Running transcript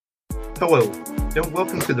Hello, and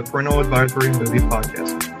welcome to the Parental Advisory Movie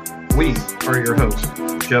Podcast. We are your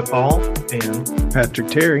hosts, Jeff Hall and Patrick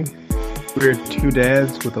Terry. We're two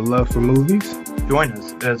dads with a love for movies, join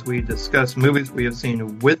us as we discuss movies we have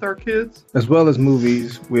seen with our kids, as well as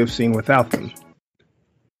movies we have seen without them.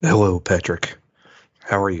 Hello, Patrick.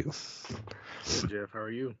 How are you? Hey, Jeff, how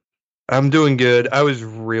are you? I'm doing good. I was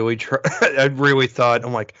really I really thought,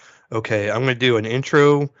 I'm like, okay, I'm going to do an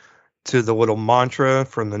intro to the little mantra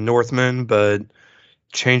from the Northman, but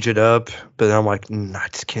change it up. But I'm like, I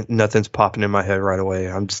just can't, nothing's popping in my head right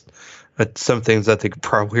away. I'm just, some things I think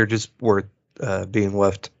probably are just worth being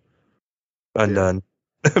left undone,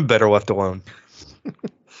 better left alone.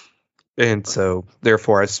 And so,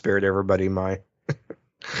 therefore, I spared everybody my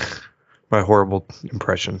horrible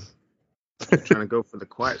impression. I'm trying to go for the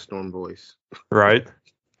Quiet Storm voice. Right?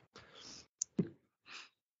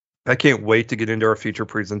 I can't wait to get into our future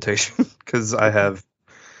presentation because I have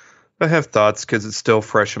thoughts because it's still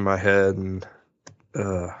fresh in my head and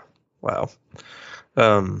wow.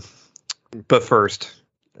 But first,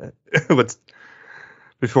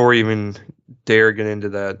 before we even dare get into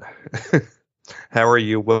that, how are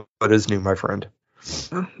you? What is new, my friend?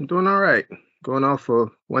 I'm doing all right. Going off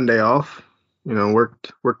for one day off. You know,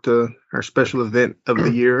 worked our special event of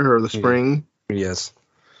the year or the spring. Yes.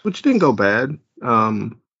 Which didn't go bad.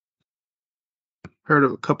 Heard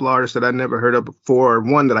of a couple artists that I'd never heard of before.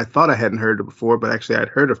 One that I thought I hadn't heard of before, but actually I'd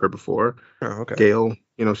heard of her before. Oh, okay. Gail,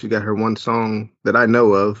 you know, she got her one song that I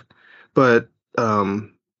know of. But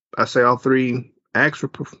I say all three acts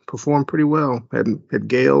performed pretty well. Had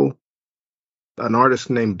Gail, an artist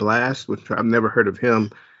named Blast, which I've never heard of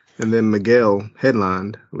him, and then Miguel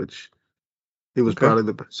headlined, which it was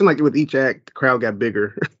probably seemed like with each act the crowd got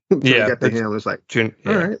bigger. Yeah, it got to him. It's like,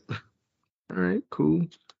 yeah. all right, cool.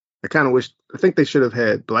 I think they should have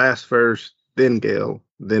had Blast first, then Gail,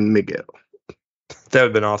 then Miguel. That would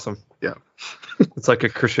have been awesome. Yeah. It's like a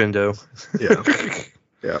crescendo. Yeah.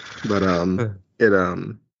 Yeah. But it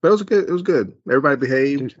was good. It was good. Everybody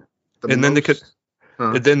behaved. Then they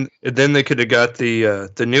could have got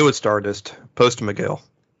the newest artist, Post Miguel.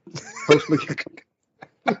 Post Miguel.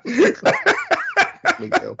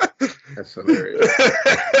 Miguel. That's hilarious.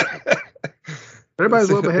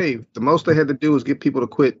 Everybody's well behaved. The most they had to do was get people to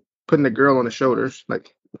quit putting the girl on the shoulders.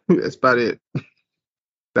 Like, that's about it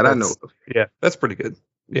I know of. Yeah, that's pretty good.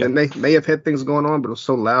 Yeah. And they may have had things going on, but it was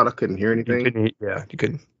so loud I couldn't hear anything. You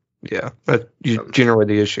couldn't. Yeah, that's generally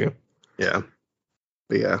the issue. Yeah.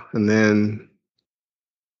 But yeah, and then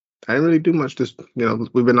I didn't really do much. Just, you know,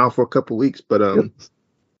 we've been off for a couple weeks, but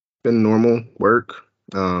been normal work.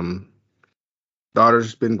 Daughter's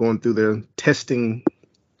been going through their testing,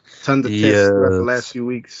 tons of tests throughout the last few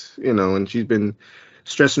weeks, you know, and she's been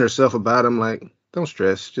stressing herself about them. Like, don't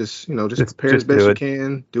stress, just prepare as best you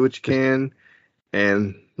can, do what you can,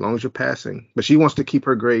 and as long as you're passing. But she wants to keep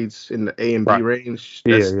her grades in the A and B range.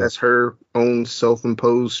 That's her own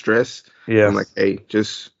self-imposed stress. Yeah, I'm like, hey,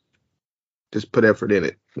 just put effort in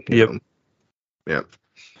it. You know? Yeah.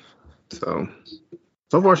 So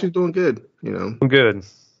far she's doing good. You know. Good.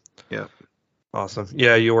 Yeah. Awesome.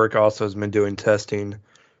 Yeah, your work also has been doing testing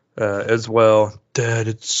as well. Dad,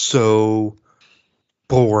 it's so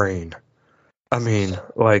boring. I mean,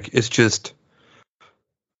 like, it's just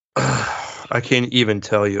I can't even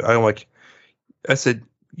tell you. I said,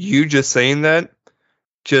 you just saying that,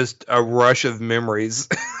 just a rush of memories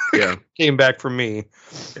came back for me.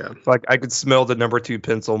 Yeah. Like, I could smell the number 2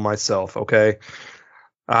 pencil myself, okay?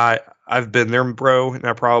 I've been there, bro, and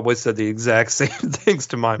I probably said the exact same things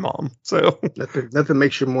to my mom. So nothing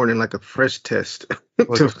makes your morning like a fresh test.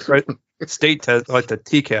 State test, like the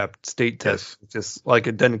TCAP state test, just like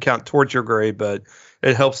it doesn't count towards your grade, but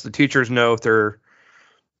it helps the teachers know if they're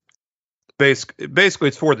basically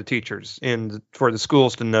it's for the teachers and for the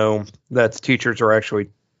schools to know that the teachers are actually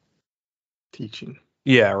teaching.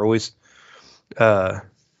 Yeah, or at least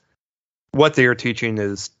what they are teaching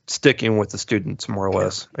is sticking with the students, more or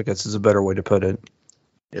less, I guess is a better way to put it.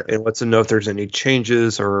 Yeah. And lets them know if there's any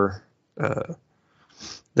changes or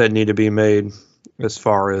that need to be made as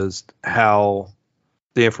far as how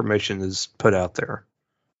the information is put out there.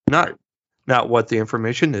 Not what the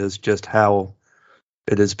information is, just how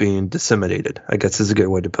it is being disseminated, I guess is a good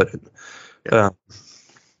way to put it. Yeah.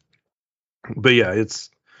 But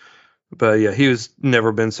he was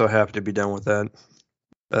never been so happy to be done with that.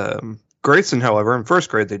 Grayson, however, in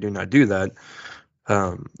first grade, they do not do that.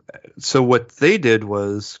 So what they did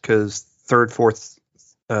was, because third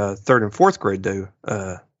and fourth grade do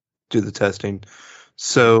the testing.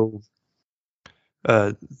 So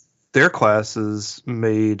their classes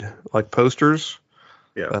made like posters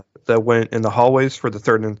that went in the hallways for the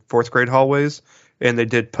 3rd and 4th grade hallways, and they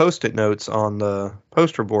did Post-it notes on the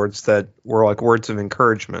poster boards that were like words of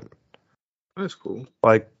encouragement. That's cool.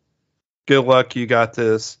 Like, good luck, you got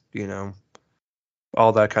this, you know,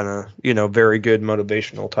 all that kind of, you know, very good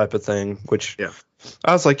motivational type of thing, which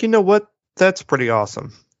I was like, you know what? That's pretty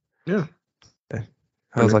awesome. Yeah.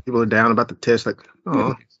 I was like, people are down about the test, like,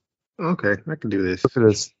 oh, okay, I can do this. Look at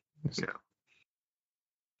this. Yeah.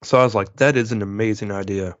 So I was like, that is an amazing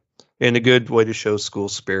idea and a good way to show school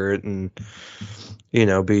spirit and, you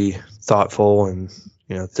know, be thoughtful and,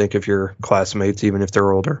 you know, think of your classmates, even if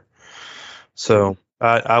they're older. So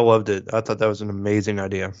I loved it. I thought that was an amazing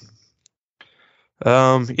idea.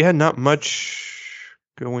 Not much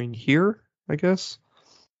going here, I guess.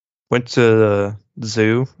 Went to the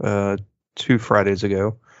zoo 2 Fridays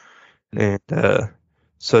ago, and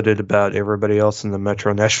so did about everybody else in the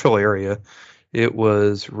Metro Nashville area. It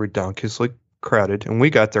was redonkulously crowded, and we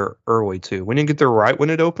got there early too. We didn't get there right when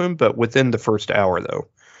it opened, but within the first hour though.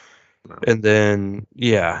 Wow. And then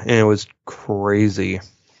and it was crazy.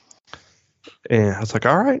 And I was like,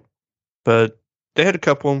 all right, but they had a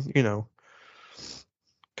couple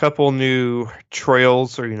new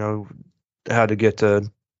trails, or, you know, how to get to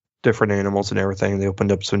different animals and everything. They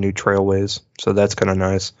opened up some new trailways, so that's kind of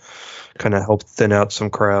nice. Kind of helped thin out some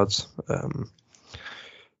crowds. I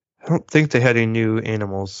don't think they had any new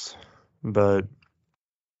animals, but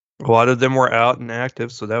a lot of them were out and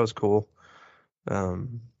active, so that was cool.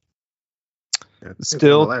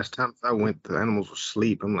 Still, the last time I went, the animals were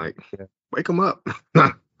asleep. I'm like, wake them up.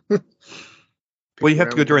 Well, you have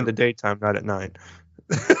to go during the daytime, not at night.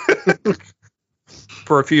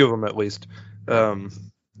 For a few of them, at least.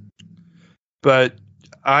 But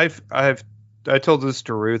I told this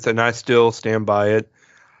to Ruth, and I still stand by it.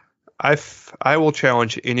 I will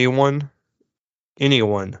challenge anyone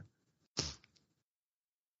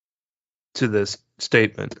to this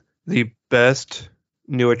statement. The best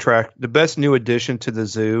new addition to the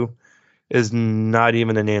zoo is not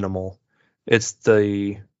even an animal. It's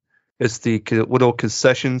the little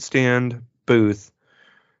concession stand booth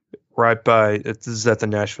this is at the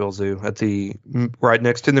Nashville Zoo, right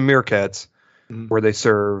next to the Meerkats, where they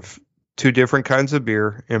serve 2 different kinds of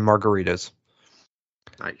beer and margaritas.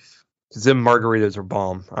 Nice. Them margaritas are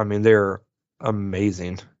bomb. I mean, they're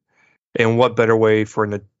amazing. And what better way for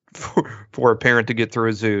a parent to get through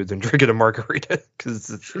a zoo than drinking a margarita? Because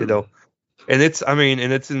it's, you know, and it's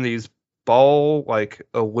in these ball, like,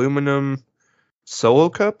 aluminum Solo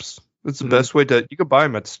cups. It's the best way you could buy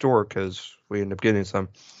them at the store, because we ended up getting some.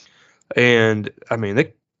 And I mean,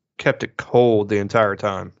 they kept it cold the entire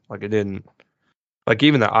time. Like, it didn't, like,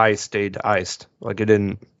 even the ice stayed iced. Like, it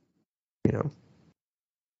didn't, you know,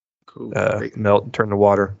 melt and turn to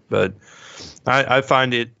water. But I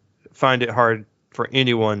find it hard for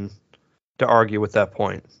anyone to argue with that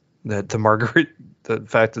point, that the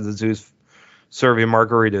fact that the zoo's serving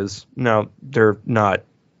margaritas, now they're not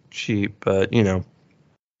cheap, but, you know, of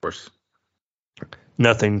course,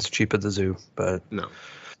 nothing's cheap at the zoo. But no,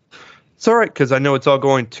 it's all right, because I know it's all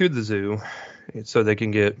going to the zoo, so they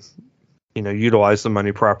can get, you know, utilize the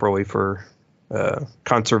money properly for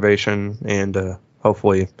conservation and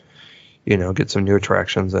hopefully, you know, get some new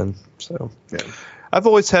attractions in. So I've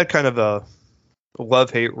always had kind of a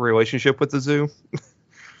love-hate relationship with the zoo.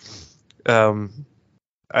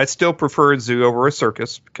 I still prefer a zoo over a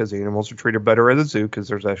circus, because the animals are treated better at a zoo, because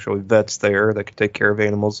there's actually vets there that can take care of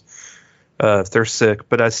animals if they're sick.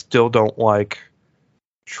 But I still don't like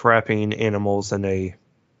trapping animals in a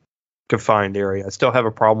confined area. I still have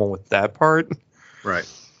a problem with that part. Right.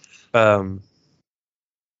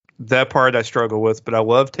 That part I struggle with, but I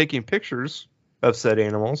love taking pictures of said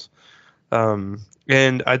animals.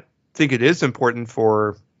 And I think it is important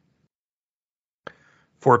for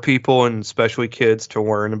people, and especially kids, to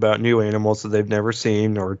learn about new animals that they've never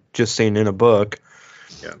seen or just seen in a book.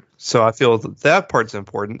 Yeah. So I feel that part's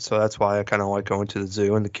important. So that's why I kind of like going to the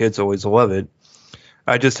zoo, and the kids always love it.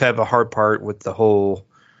 I just have a hard part with the whole,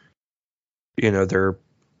 you know, they're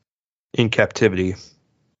in captivity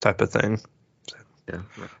type of thing. So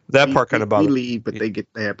that part kind of bothers me. Leave, but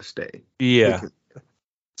they have to stay. Yeah.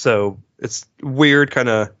 So it's weird kind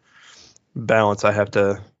of balance I have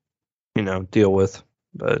to, you know, deal with.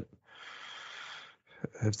 But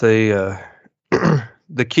if they,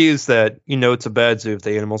 the key is that, you know, it's a bad zoo if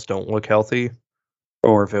the animals don't look healthy,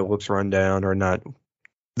 or if it looks run down or not.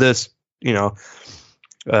 This, you know,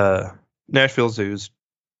 Nashville Zoo's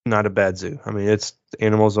not a bad zoo. I mean, the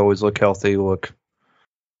animals always look healthy,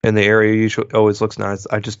 and the area usually always looks nice.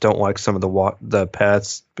 I just don't like some of the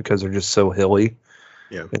paths, because they're just so hilly.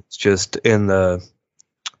 Yeah. It's just in the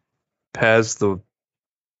paths, the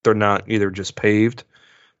they're not either just paved.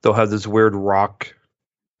 They'll have this weird rock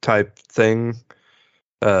type thing,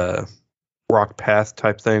 rock path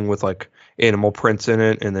type thing with like animal prints in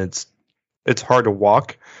it, and it's hard to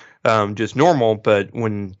walk, just normal. But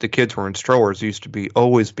when the kids were in strollers, it used to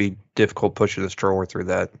always be difficult pushing a stroller through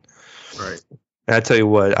that. Right. And I tell you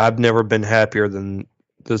what, I've never been happier than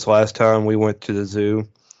this last time we went to the zoo,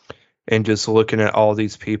 and just looking at all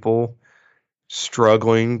these people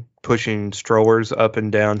struggling pushing strollers up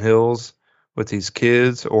and down hills with these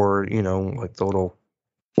kids, or like the little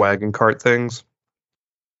wagon cart things,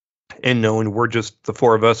 and knowing the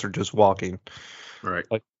four of us are just walking, right?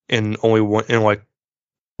 Like, and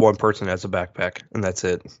one person has a backpack, and that's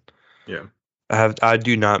it. Yeah, I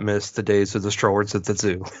do not miss the days of the strollers at the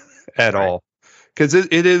zoo at all, because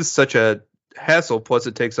it is such a hassle. Plus,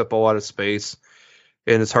 it takes up a lot of space,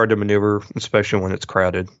 and it's hard to maneuver, especially when it's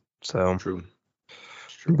crowded. So true.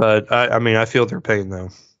 But I mean, I feel their pain though.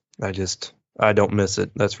 I don't miss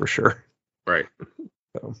it. That's for sure. Right.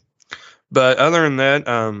 So, but other than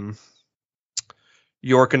that,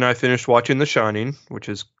 York and I finished watching The Shining, which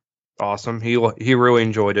is awesome. He really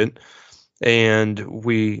enjoyed it, and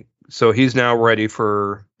so he's now ready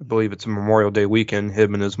for, I believe it's a Memorial Day weekend.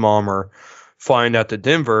 Him and his mom are flying out to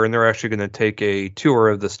Denver, and they're actually going to take a tour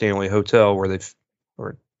of the Stanley Hotel or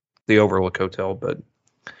the Overlook Hotel, but.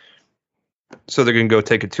 So they're going to go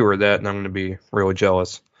take a tour of that, and I'm going to be really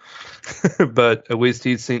jealous. But at least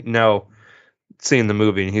he's seen the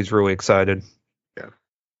movie, and he's really excited. Yeah,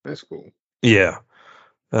 that's cool. Yeah.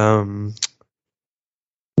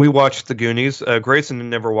 We watched The Goonies.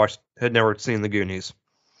 Grayson had never seen The Goonies.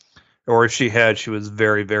 Or if she had, she was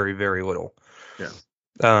very, very, very little.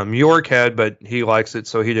 Yeah. York had, but he likes it,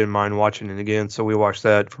 so he didn't mind watching it again. So we watched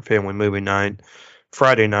that for family movie night,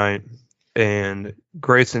 Friday night. And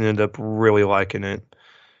Grayson ended up really liking it.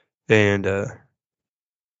 And, of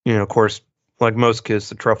course, like most kids,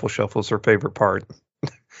 the truffle shuffle is her favorite part.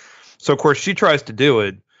 So, of course, she tries to do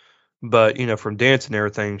it. But, from dance and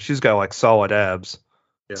everything, she's got like solid abs.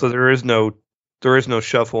 Yeah. So there is no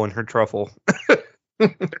shuffle in her truffle.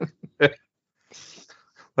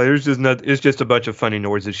 It's just a bunch of funny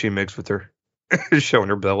noises she makes with her showing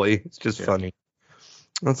her belly. It's just funny.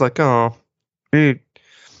 I was like, oh, dude.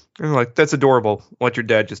 I'm like, that's adorable. Let your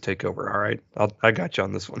dad just take over. All right. I got you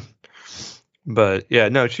on this one. But yeah,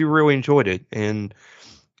 no, she really enjoyed it. And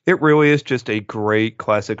it really is just a great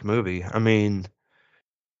classic movie. I mean,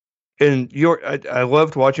 and I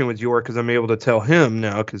loved watching with York because I'm able to tell him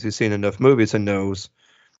now, because he's seen enough movies and knows,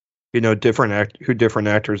 who different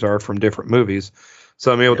actors are from different movies.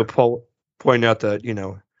 So I'm able to point out that,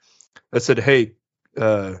 I said, hey,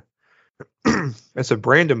 I said,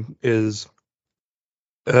 Brandon is,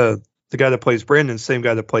 the guy that plays Brandon, the same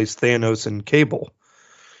guy that plays Thanos and Cable.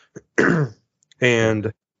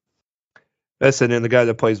 And I said, and the guy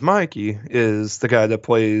that plays Mikey is the guy that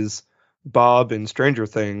plays Bob in Stranger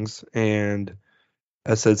Things. And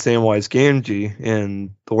I said, Samwise Gamgee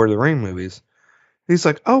in the Lord of the Rings movies. He's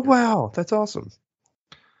like, oh, wow, that's awesome.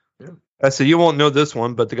 Yeah. I said, you won't know this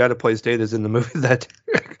one, but the guy that plays Data is in the movie that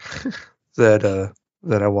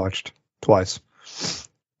I watched twice.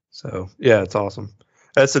 So, yeah, it's awesome.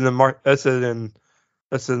 The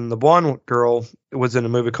blonde girl was in a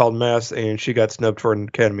movie called Mass, and she got snubbed for an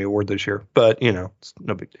Academy Award this year. But, it's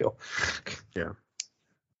no big deal. Yeah.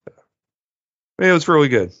 It was really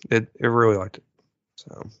good. It really liked it.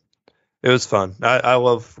 So it was fun. I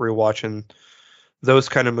love rewatching those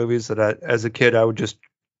kind of movies that as a kid, I would just,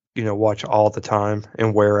 watch all the time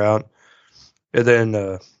and wear out. And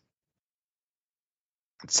then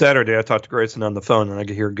Saturday, I talked to Grayson on the phone, and I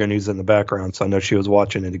could hear Goonies in the background, so I know she was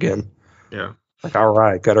watching it again. Yeah. Like, all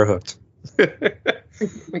right, got her hooked. I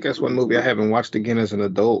think that's one movie I haven't watched again as an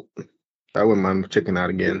adult. I wouldn't mind checking out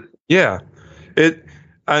again. Yeah.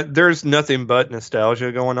 There's nothing but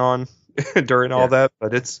nostalgia going on during all that,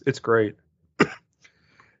 but it's great.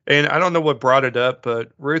 And I don't know what brought it up,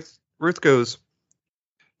 but Ruth goes,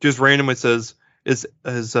 just randomly says, is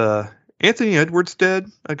Anthony Edwards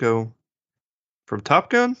dead? I go, from Top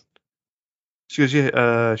Gun? She goes,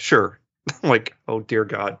 yeah, sure. I'm like, oh dear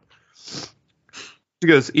God. She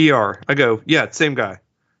goes, ER. I go, yeah, same guy.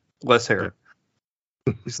 Less hair.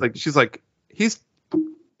 She's like,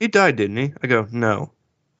 he died, didn't he? I go, no,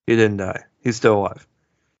 he didn't die. He's still alive.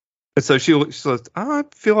 And so she says, I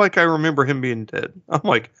feel like I remember him being dead. I'm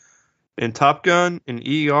like, in Top Gun, in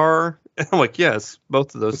ER? And I'm like, yes,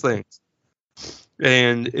 both of those things.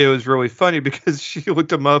 And it was really funny because she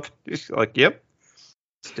looked him up. She's like, yep,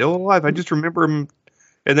 still alive. I just remember him.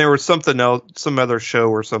 And there was something else, some other show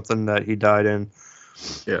or something that he died in.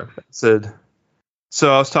 Yeah. Said,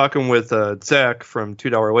 So I was talking with Zach from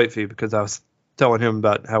 $2 Late Fee because I was telling him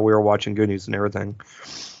about how we were watching Goonies and everything.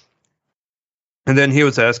 And then he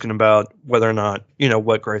was asking about whether or not,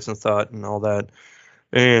 what Grayson thought and all that.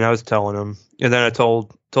 And I was telling him. And then I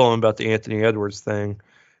told him about the Anthony Edwards thing.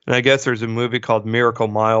 And I guess there's a movie called Miracle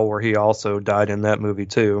Mile where he also died in that movie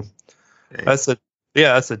too. Dang. I said,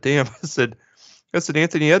 damn. I said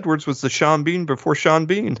Anthony Edwards was the Sean Bean before Sean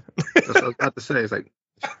Bean. That's what I was about to say. It's like,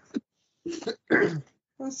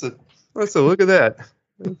 I said, look at that.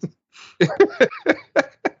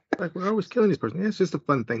 Like, we're always killing this person. It's just a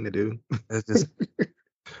fun thing to do.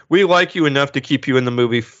 We like you enough to keep you in the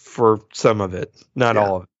movie for some of it, not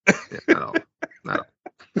all of it. Not all.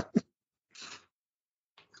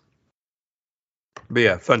 But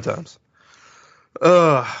yeah, fun times.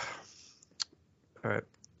 All right.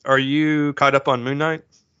 Are you caught up on Moon Knight?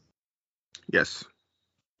 Yes.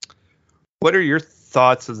 What are your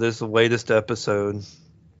thoughts of this latest episode?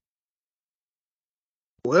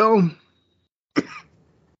 Well, I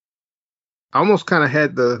almost kind of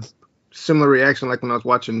had the similar reaction like when I was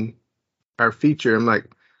watching our feature. I'm like,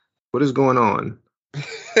 what is going on?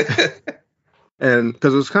 And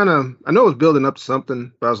because it was kind of, I know it was building up to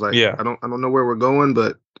something, but I was like, I don't know where we're going,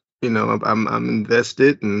 but I'm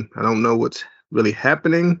invested and I don't know what's really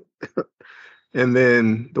happening. And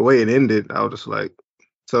then the way it ended, I was just like,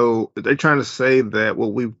 so they're trying to say that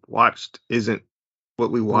what we watched isn't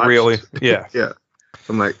what we watched. Really? Yeah. Yeah.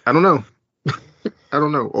 I'm like, I don't know. I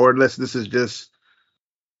don't know. Or unless this is just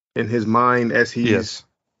in his mind as he's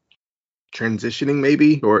transitioning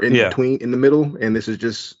maybe, or in between, in the middle. And this is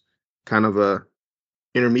just kind of a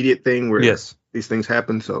intermediate thing where these things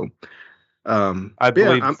happen. So I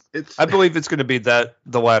believe it's going to be the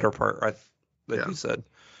latter part that you said.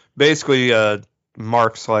 Basically,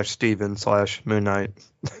 Mark/Steven/ Moon Knight.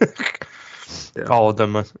 All of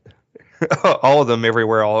them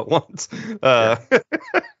everywhere all at once.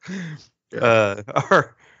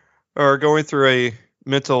 Are going through a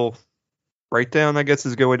mental breakdown, I guess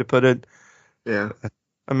is a good way to put it. Yeah.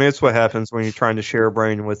 I mean, it's what happens when you're trying to share a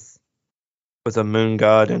brain with a moon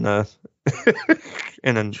god and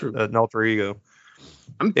an alter ego.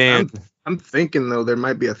 I'm thinking though there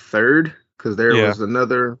might be a third, because there was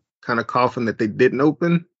another kind of coffin that they didn't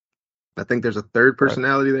open. I think there's a third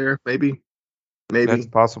personality there, maybe. That's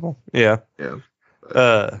possible. Yeah.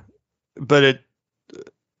 But it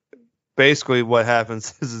basically what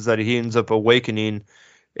happens is that he ends up awakening,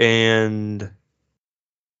 and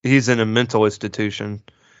he's in a mental institution.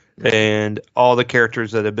 And all the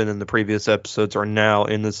characters that have been in the previous episodes are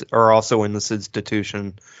also in this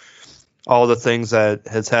institution. All the things that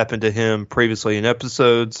has happened to him previously in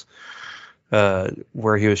episodes,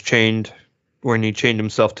 where he was chained, when he chained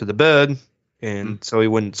himself to the bed, and so he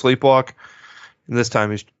wouldn't sleepwalk. And this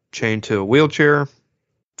time he's chained to a wheelchair,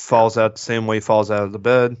 falls out the same way he falls out of the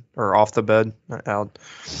bed, or off the bed, not out.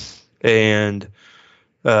 And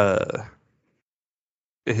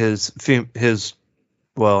his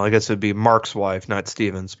well, I guess it'd be Mark's wife, not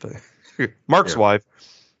Steven's, but Mark's wife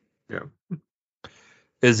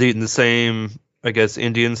is eating the same, I guess,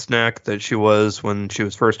 Indian snack that she was when she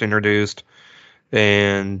was first introduced,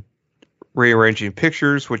 and rearranging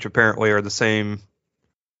pictures, which apparently are the same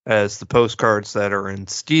as the postcards that are in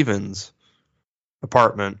Steven's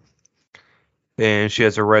apartment. And she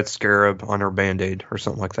has a red scarab on her Band-Aid or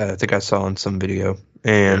something like that. I think I saw in some video.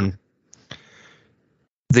 And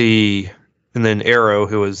and then Arrow,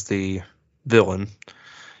 who is the villain,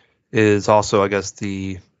 is also, I guess,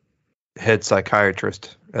 the head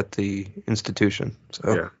psychiatrist at the institution.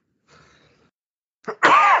 So,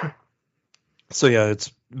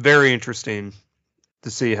 it's very interesting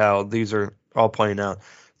to see how these are all playing out.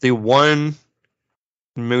 The one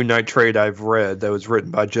Moon Knight trade I've read that was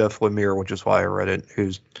written by Jeff Lemire, which is why I read it,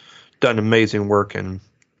 who's done amazing work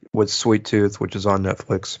with Sweet Tooth, which is on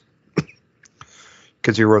Netflix.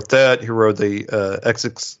 Because he wrote that. He wrote the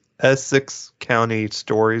Essex County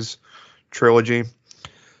Stories trilogy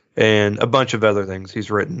and a bunch of other things. He's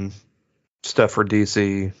written stuff for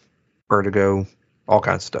DC, Vertigo, all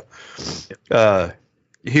kinds of stuff.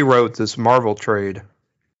 He wrote this Marvel trade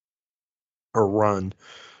or run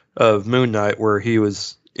of Moon Knight where he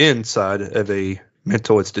was inside of a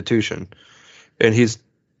mental institution, and he's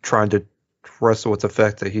trying to wrestle with the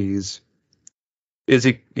fact that he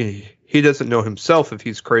doesn't know himself if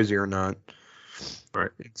he's crazy or not.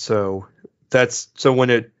 Right. So when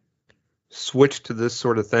it switched to this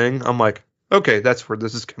sort of thing, I'm like, okay, that's where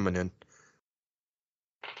this is coming in.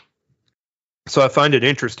 So I find it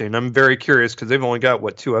interesting. I'm very curious because they've only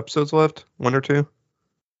got 2 episodes left? 1 or 2?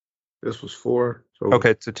 This was 4. So.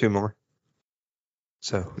 Okay, so 2 more.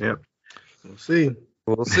 So yep. We'll see.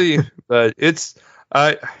 We'll see. But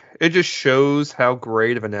it just shows how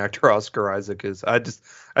great of an actor Oscar Isaac is.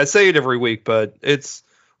 I say it every week, but it's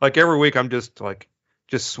like every week I'm just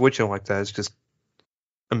switching like that. It's just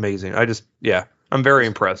amazing. I'm very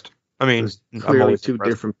impressed. I mean, it's clearly two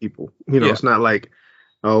different people. It's not like,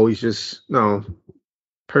 oh, he's just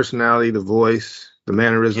personality, the voice, the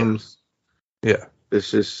mannerisms. Yeah. It's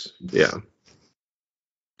just It's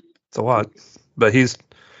a lot. But he's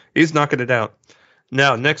knocking it out.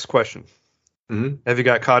 Now, next question. Mm-hmm. Have you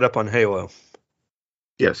got caught up on Halo?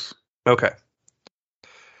 Yes. Okay.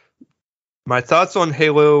 My thoughts on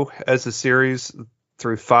Halo as a series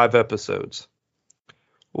through 5 episodes.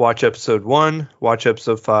 Watch episode 1, watch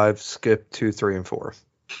episode 5, skip 2, 3, and 4.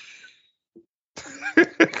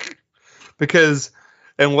 Because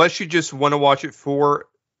unless you just want to watch it for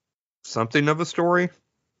something of a story.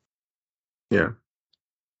 Yeah.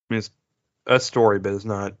 I mean, it's a story, but it's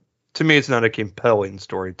not, to me, it's not a compelling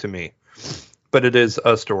story to me. But it is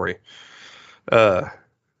a story.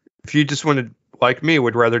 If you just wanted, like me,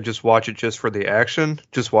 would rather just watch it just for the action,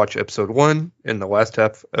 just watch episode 1 and the last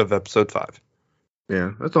half of episode 5.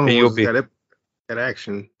 Yeah, that's the only one that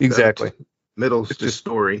action. Exactly. Middle's just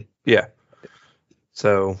story. Yeah.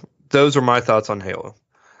 So those are my thoughts on Halo.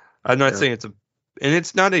 I'm not saying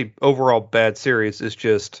it's not a overall bad series. It's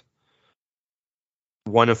just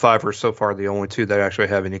 1 of 5 are so far the only 2 that actually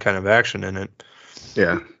have any kind of action in it.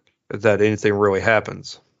 Yeah. That anything really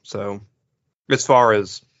happens. So as far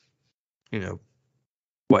as,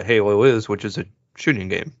 what Halo is, which is a shooting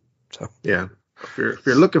game. So yeah, if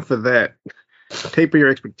you're looking for that, taper your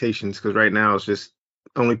expectations, because right now it's just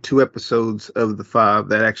only 2 episodes of the 5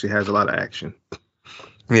 that actually has a lot of action.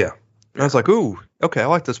 Yeah. I was like, ooh, okay, I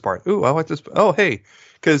like this part. Ooh, I like this. Oh, hey,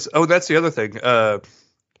 because that's the other thing.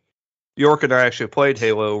 York and I actually played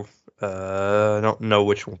Halo. I don't know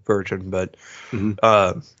which version, but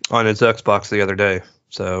on his Xbox the other day.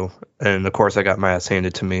 So, and of course, I got my ass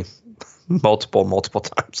handed to me multiple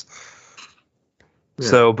times. Yeah.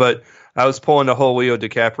 So, but I was pulling the whole Leo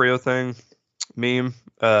DiCaprio thing meme.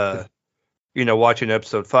 Watching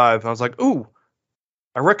episode 5, I was like, ooh,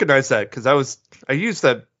 I recognize that because I used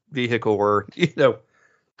that vehicle where I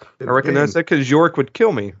recognize that because York would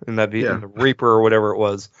kill me in that vehicle, the Reaper or whatever it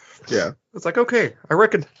was. Yeah. It's like, okay, I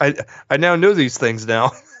reckon I now know these things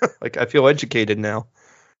now. Like, I feel educated now.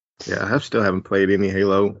 Yeah, I still haven't played any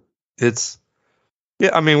Halo.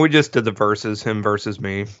 I mean, we just did the versus, him versus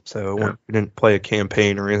me. So we didn't play a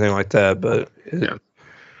campaign or anything like that. But it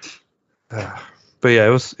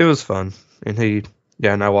was fun. And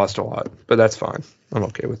and I lost a lot. But that's fine. I'm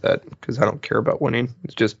okay with that because I don't care about winning.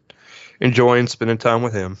 It's just enjoying spending time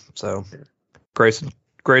with him. So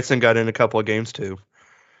Grayson got in a couple of games too.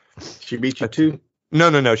 She beat you too?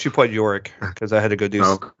 No. She played Yorick because I had to go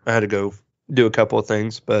do a couple of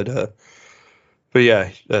things, but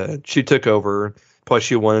she took over. Plus,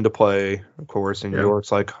 she wanted to play, of course, and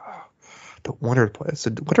Yorick's like, oh, don't want her to play. I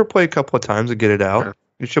said, let her play a couple of times and get it out.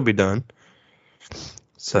 Yeah. She'll be done.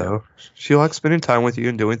 So she likes spending time with you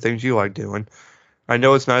and doing things you like doing. I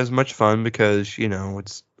know it's not as much fun because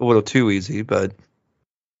it's a little too easy, but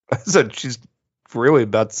I said she's really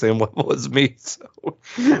about the same level as me. So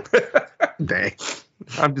dang.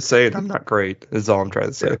 I'm just saying I'm not great, is all I'm trying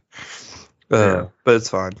to say. But it's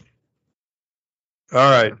fine.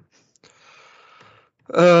 All right.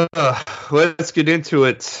 Let's get into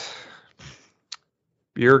it.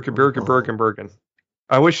 Bergen.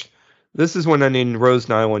 I wish this is when I need Rose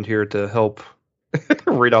Nyland here to help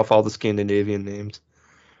read off all the Scandinavian names.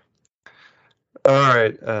 All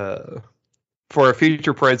right. For a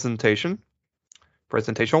feature presentation,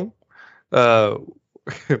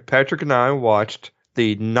 Patrick and I watched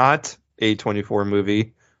the not A24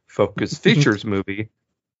 movie, Focus Features movie.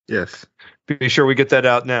 Yes. Be sure we get that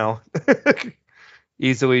out now.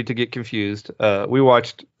 Easily to get confused. We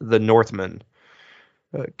watched The Northman.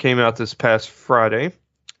 Came out this past Friday,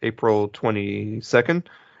 April 22nd,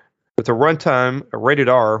 with a rated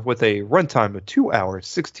R, with a runtime of 2 hours,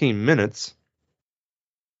 16 minutes.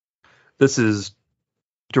 This is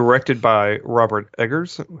directed by Robert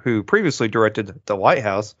Eggers, who previously directed The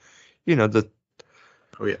Lighthouse. The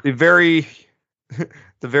very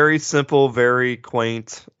the very simple, very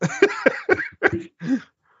quaint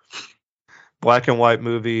black and white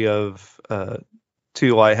movie of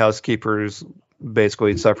 2 lighthouse keepers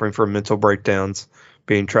basically suffering from mental breakdowns,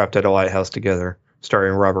 being trapped at a lighthouse together,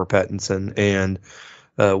 starring Robert Pattinson and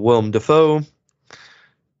Willem Dafoe.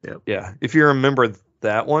 Yep. Yeah, if you remember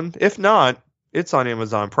that one. If not, it's on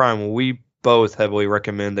Amazon Prime. We both heavily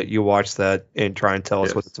recommend that you watch that and try and tell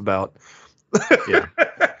us what it's about. Yeah.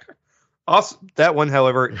 Also, that one,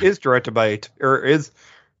 however, is directed by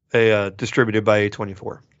distributed by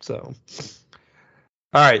A24. So,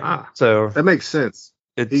 all right. So that makes sense.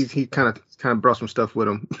 He kind of brought some stuff with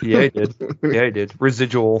him. Yeah, he did. Yeah, he did.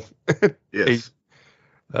 Residual. Yes.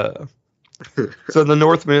 So The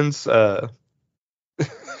Northmen's an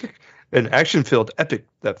action-filled epic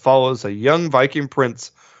that follows a young Viking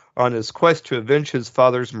prince on his quest to avenge his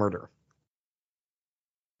father's murder.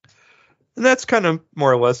 And that's kind of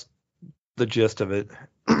more or less the gist of it.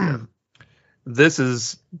 This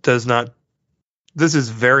is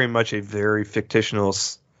very much a very fictional.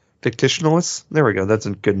 There we go. That's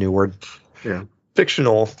a good new word. Yeah.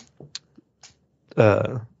 Fictional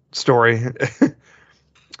story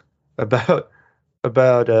about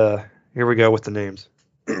here we go with the names.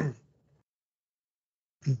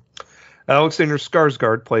 Alexander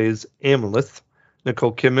Skarsgård plays Amleth.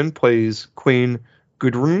 Nicole Kidman plays Queen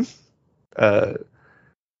Gudrun.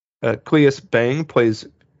 Cleus Bang plays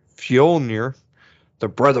Fjolnir, the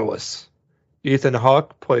Brotherless. Ethan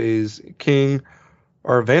Hawke plays King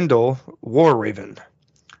Arvandal Warraven.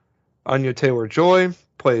 Anya Taylor-Joy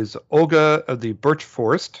plays Olga of the Birch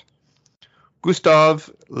Forest.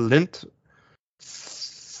 Gustav Lint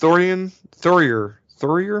Thurier,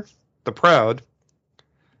 the Proud.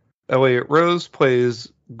 Elliot Rose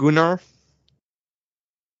plays Gunnar.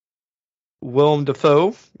 Willem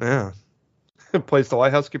Dafoe, plays the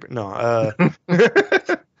lighthouse keeper. No,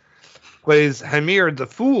 plays Hamir the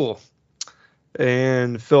Fool.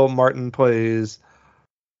 And Phil Martin plays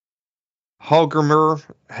Hallgrimr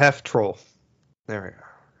Half-Troll. There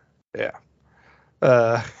we go.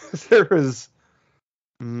 Yeah. There is...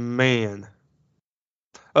 Man.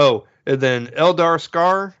 Oh, and then Eldar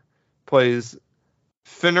Skar plays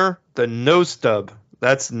Finner the Nose Stub.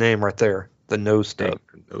 That's the name right there. The Nose Stub.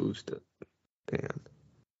 Nose Stub. Man.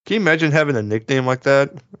 Can you imagine having a nickname like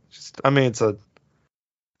that?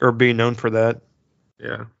 Or being known for that.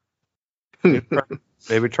 Yeah.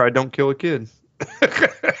 Maybe try Don't Kill a Kid.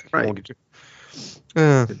 Right. Won't get you.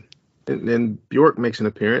 And then Bjork makes an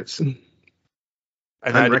appearance. And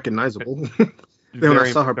unrecognizable. Then when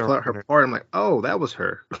I saw her part, I'm like, oh, that was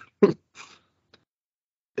her.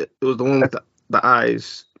 It was the one with the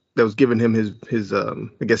eyes that was giving him his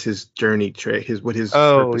I guess his journey track, his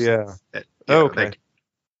purpose. Yeah. Okay.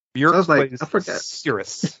 Bjork, I was like, I forgot.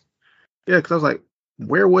 Cirrus. Yeah, because I was like,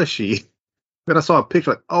 where was she? Then I saw a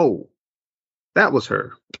picture, like, oh, that was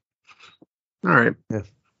her. All right. Yeah.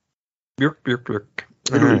 Bjork.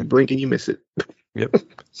 Literally blink and you miss it. Yep.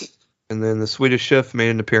 And then the Swedish chef made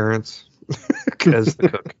an appearance as the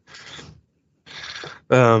cook.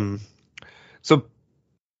 So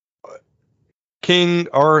King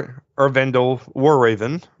Arvandal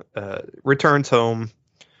Warraven returns home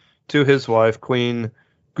to his wife, Queen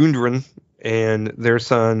Gudrun, and their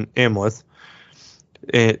son Amleth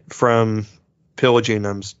from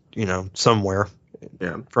pillaging somewhere.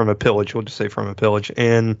 Yeah. From a pillage, we'll just say from a pillage.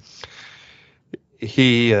 And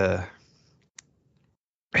he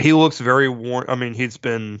looks very worn. I mean, he's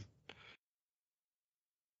been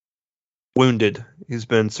wounded. He's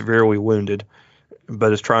been severely wounded,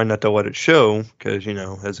 but is trying not to let it show because,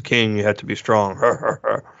 as a king, you have to be strong.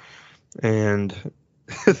 And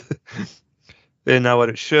not let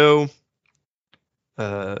it show.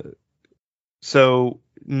 So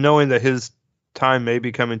knowing that his time may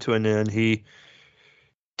be coming to an end, he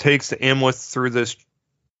takes Amleth through this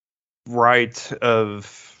rite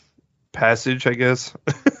of passage, I guess.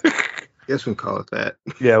 Guess we can call it that.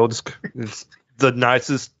 Yeah, it's the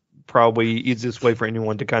nicest, probably easiest way for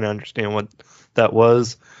anyone to kind of understand what that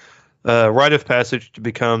was. Rite of passage to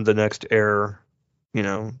become the next heir,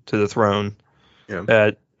 to the throne. Yeah.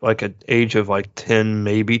 At like an age of like 10,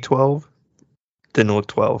 maybe 12. Didn't look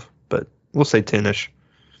 12, but we'll say 10-ish.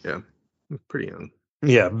 Yeah, pretty young.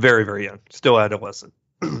 Yeah, very, very young. Still adolescent.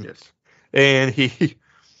 Yes. And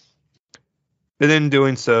in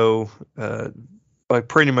doing so, like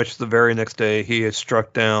pretty much the very next day, he is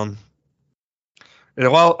struck down. And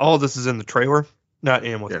all this is in the trailer, not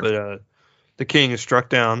Amleth, but the king is struck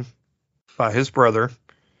down by his brother,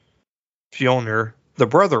 Fjolnir, the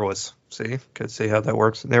Brotherless. See how that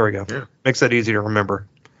works? There we go. Yeah. Makes that easy to remember.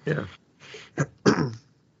 Yeah.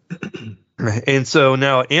 And so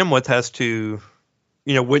now Amleth has to,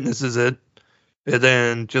 witnesses it. And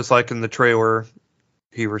then, just like in the trailer,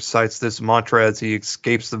 he recites this mantra as he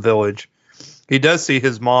escapes the village. He does see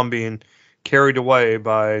his mom being carried away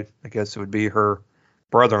by, I guess it would be her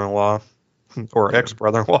brother-in-law or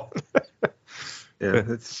ex-brother-in-law. Yeah,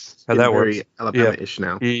 it's how that very works. Alabama-ish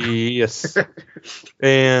now. Yes.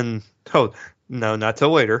 And No, not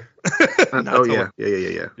till later. Yeah. I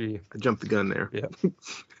jumped the gun there. Yeah.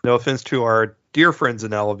 No offense to our dear friends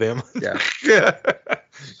in Alabama. Yeah. Yeah.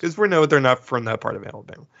 Because we know they're not from that part of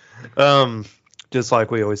Alabama. Just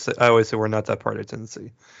like I always say we're not that part of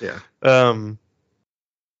Tennessee. Yeah.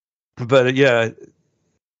 But yeah,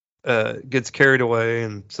 gets carried away,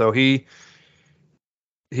 and so he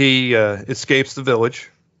escapes the village.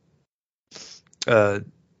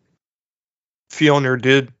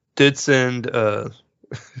 Fjolnir did send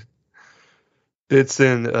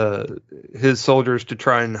his soldiers to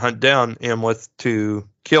try and hunt down Amleth to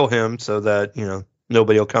kill him, so that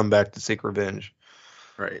nobody will come back to seek revenge.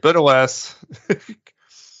 Right. But alas,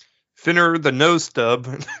 Finner the nose stub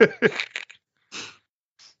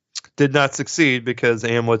did not succeed because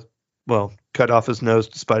Amleth, cut off his nose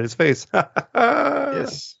despite his face.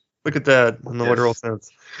 Yes. Look at that in the literal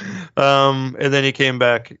sense. And then he came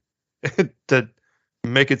back to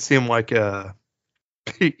make it seem like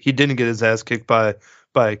he didn't get his ass kicked by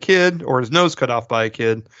a kid or his nose cut off by a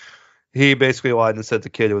kid. He basically lied and said the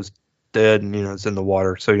kid was dead and it's in the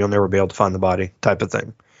water, so you'll never be able to find the body, type of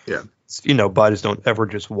thing. Yeah. Bodies don't ever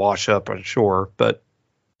just wash up on shore, but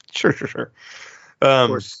sure. Of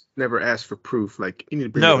course, never ask for proof. Like, you need to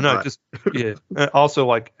bring just yeah. Also,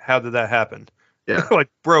 like, how did that happen? Yeah. Like,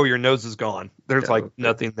 bro, your nose is gone. There's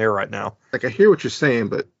nothing there right now. Like, I hear what you're saying,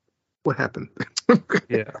 but what happened?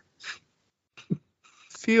 Yeah.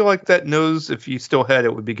 Feel like that nose, if you still had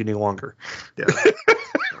it, would be getting longer. Yeah.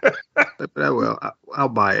 But I will. I'll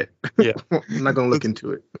buy it. Yeah. I'm not going to look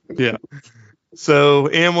into it. Yeah. So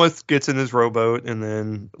Amleth gets in his rowboat and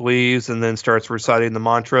then leaves and then starts reciting the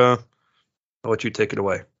mantra. I'll let you take it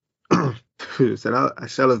away. He said, I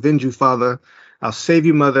shall avenge you, father. I'll save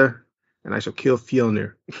you, mother. And I shall kill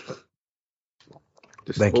Fjolnir.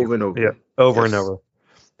 Just Thank over you. and over. Yeah, over and over.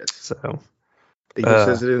 Yes. So he just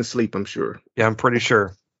says it in sleep, I'm sure. Yeah, I'm pretty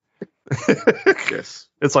sure. Yes.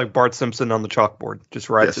 It's like Bart Simpson on the chalkboard.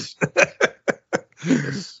 Just writes it.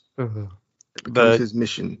 Yes. But his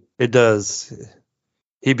mission. It does.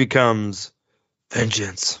 He becomes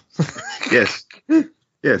vengeance. Yes.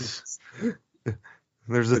 Yes.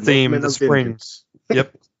 There's a theme in the spring. Vengeance.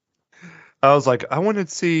 Yep. I was like, I want to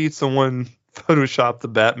see someone Photoshop the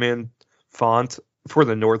Batman font for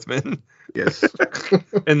the Northmen. Yes.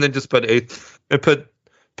 And then just put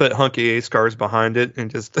hunky A scars behind it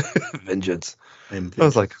and just vengeance. I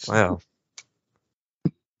was like, wow.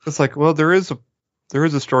 It's like, well, there is a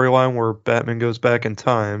storyline where Batman goes back in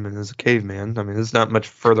time and is a caveman. I mean, it's not much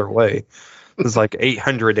further away. It's like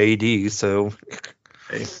 800 AD, so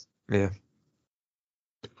yeah.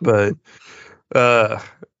 But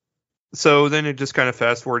so then it just kind of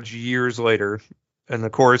fast forwards years later, and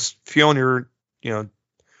of course Fjolnir,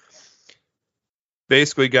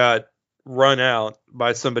 basically got run out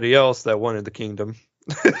by somebody else that wanted the kingdom.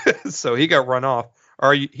 So he got run off.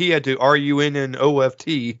 He had to RUN and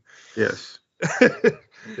OFT. Yes.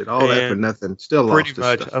 Did all that for nothing. Still lost pretty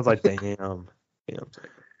much. Stuff. I was like, damn.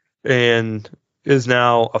 And is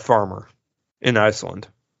now a farmer in Iceland.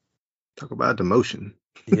 Talk about demotion.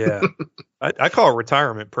 Yeah. I call it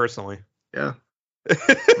retirement personally. Yeah.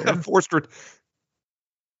 A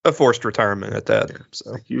forced retirement at that. Yeah.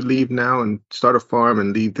 So like you leave now and start a farm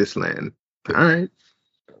and leave this land. All right.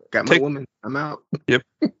 Got my woman. I'm out. Yep.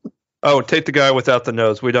 Oh, take the guy without the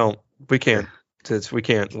nose. We can't. We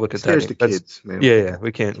can't look at that. There's the kids, man. Yeah.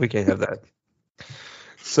 We can't have that.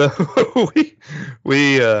 So and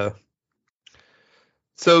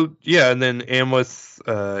then Amleth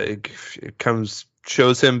it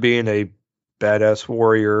shows him being a badass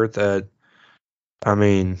warrior that, I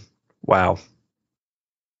mean, wow.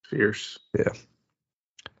 Fierce. Yeah.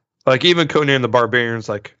 Like even Conan the Barbarian's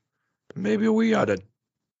like, maybe we ought to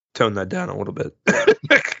tone that down a little bit.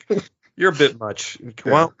 You're a bit much.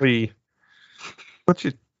 Why don't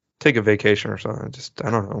you take a vacation or something?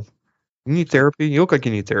 I don't know. You need therapy? You look like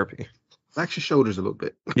you need therapy. Relax your shoulders a little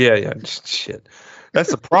bit. Yeah. Just shit.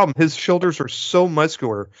 That's the problem. His shoulders are so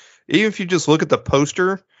muscular. Even if you just look at the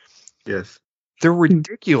poster, yes, they're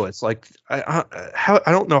ridiculous. Like I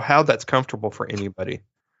don't know how that's comfortable for anybody.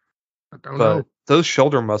 I don't know. Those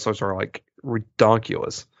shoulder muscles are like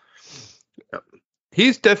redonkulous. Yep.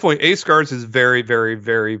 He's definitely Skarsgård is very, very,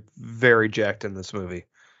 very, very jacked in this movie.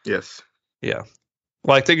 Yes. Yeah.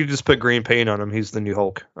 Like they could just put green paint on him. He's the new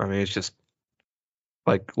Hulk. I mean, it's just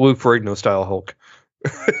like Lou Ferrigno style Hulk.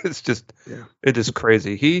 It's just, It is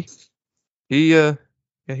crazy. He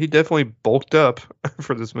definitely bulked up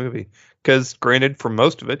for this movie. Because granted, for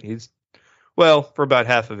most of it, for about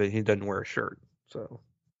half of it, he doesn't wear a shirt. So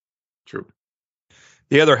true.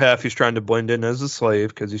 The other half, he's trying to blend in as a slave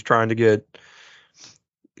because he's trying to get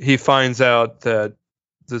he finds out that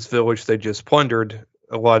this village they just plundered,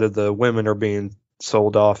 a lot of the women are being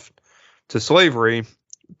sold off to slavery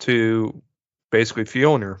to basically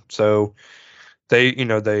Fiona. So they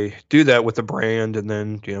do that with the brand and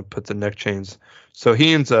then, put the neck chains. So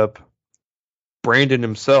he ends up branding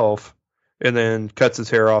himself and then cuts his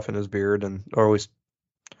hair off in his beard and always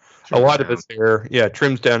a lot of his hair. Yeah.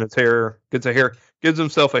 Trims down his hair, gives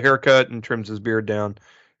himself a haircut and trims his beard down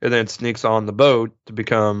and then sneaks on the boat to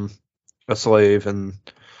become a slave and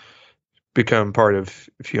become part of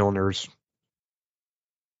Fiona's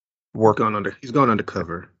work. He's gone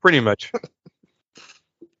undercover. Pretty much.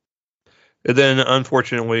 And then,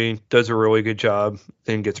 unfortunately, does a really good job,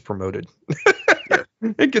 then gets promoted.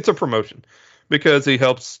 It gets a promotion because he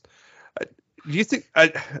helps. Do you think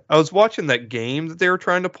I was watching that game that they were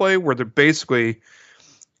trying to play where they're basically,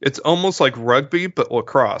 it's almost like rugby but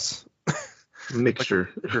lacrosse. Mixture.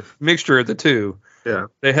 Mixture of the two. Yeah.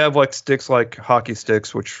 They have like sticks like hockey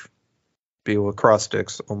sticks, which be lacrosse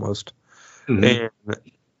sticks almost. Mm-hmm.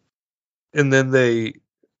 And then they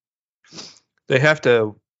have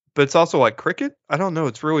to. But it's also like cricket. I don't know.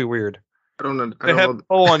 It's really weird. I don't know. They have a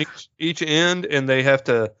pole on each end, and they have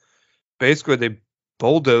to basically they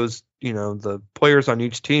bulldoze. The players on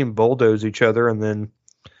each team bulldoze each other, and then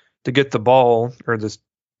to get the ball or this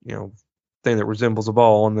thing that resembles a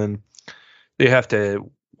ball, and then they have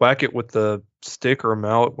to whack it with the stick or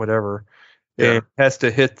mallet, whatever, and it has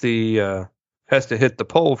to hit the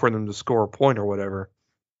pole for them to score a point or whatever.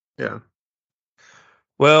 Yeah.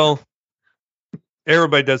 Well.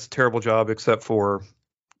 Everybody does a terrible job except for,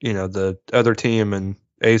 the other team, and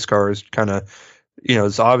Askar is kind of,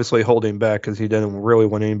 is obviously holding back because he doesn't really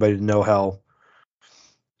want anybody to know how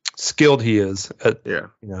skilled he is at,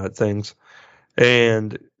 at things.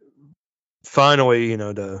 And finally,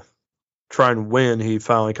 to try and win, he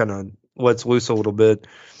finally kind of lets loose a little bit.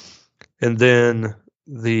 And then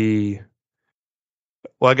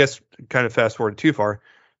I guess kind of fast forward too far.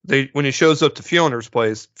 When he shows up to Fiona's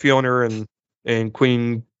place, Fiona and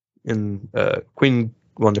Queen Nicole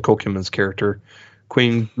Kidman's character,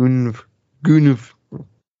 Queen Gudrun.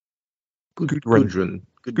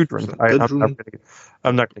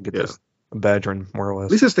 I'm not gonna get this. I'm badgering more or less.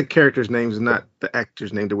 At least it's the character's names, not the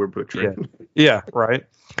actor's name that we're butchering. Yeah, right.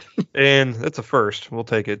 And that's a first. We'll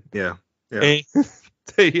take it. Yeah. And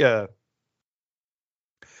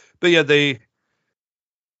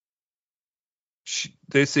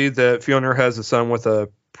they see that Fiona has a son with a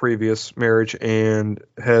previous marriage and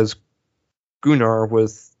has Gunnar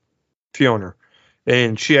with Fiona,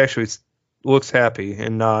 and she actually looks happy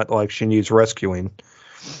and not like she needs rescuing.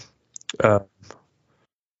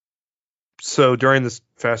 So during this,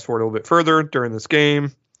 fast forward a little bit further, during this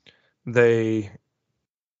game,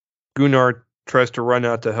 Gunnar tries to run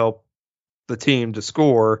out to help the team to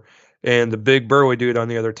score, and the big burly dude on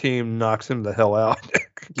the other team knocks him the hell out.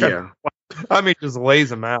 Just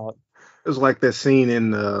lays him out. It was like that scene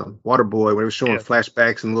in Waterboy where it was showing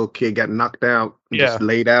flashbacks and the little kid got knocked out and just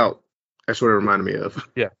laid out. That's what it reminded me of.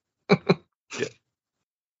 Yeah.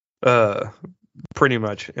 Pretty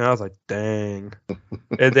much. And I was like, dang.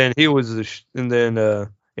 And then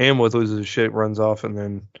Amleth loses his shit, runs off, and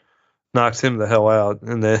then knocks him the hell out.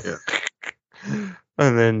 And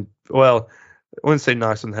then, well, I wouldn't say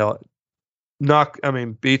knocks him the hell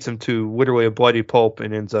out. Beats him to literally a bloody pulp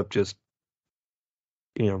and ends up just,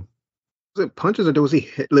 Was it punches or was he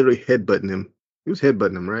literally headbutting him? He was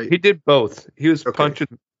headbutting him, right? He did both. He was punching.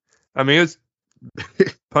 He was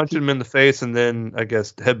punching him in the face and then, I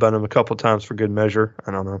guess, headbutting him a couple times for good measure.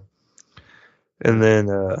 I don't know. And then,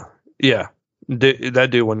 that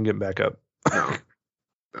dude wasn't getting back up. No.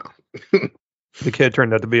 The kid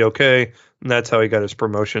turned out to be okay, and that's how he got his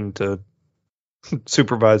promotion to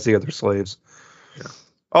supervise the other slaves. Yeah.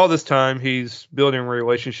 All this time, he's building a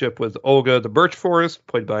relationship with Olga the Birch Forest,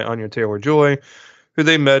 played by Anya Taylor-Joy, who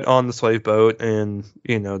they met on the slave boat, and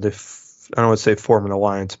I don't want to say form an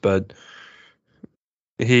alliance, but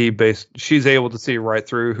she's able to see right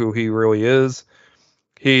through who he really is.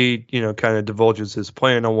 He, kind of divulges his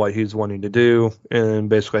plan on what he's wanting to do, and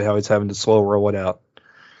basically how he's having to slow roll it out.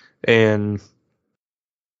 And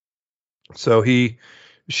so she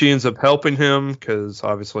ends up helping him because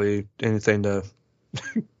obviously anything to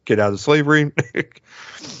get out of slavery.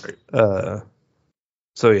 And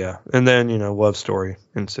then love story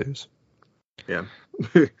ensues. Yeah.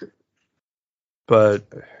 But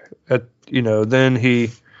then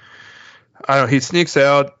he sneaks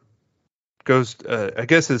out, goes. I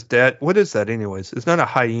guess his dad. What is that, anyways? It's not a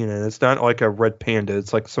hyena. It's not like a red panda.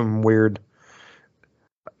 It's like some weird.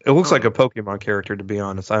 It looks like a Pokemon character, to be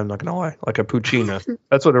honest. I'm not gonna lie, like a Poochyena.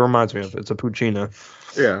 That's what it reminds me of. It's a Poochyena.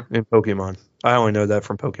 Yeah. In Pokemon, I only know that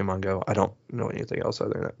from Pokemon Go. I don't know anything else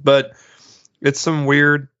other than that. But it's some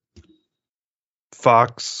weird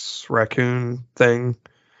fox raccoon thing.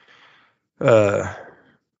 But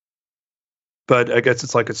I guess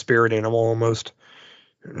it's like a spirit animal almost.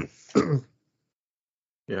 Yeah,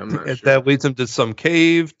 I'm not sure. That leads him to some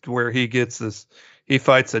cave where he gets this. He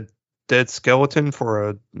fights a dead skeleton for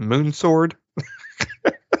a moon sword.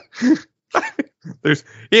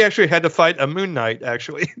 He actually had to fight a Moon Knight,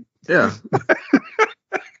 actually. Yeah.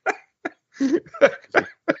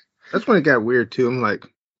 That's when it got weird too. I'm like,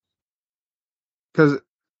 because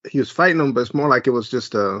he was fighting him, but it's more like it was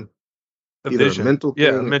just either vision. A mental thing.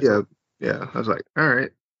 Yeah, mental. Yeah. I was like, all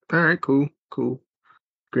right, cool.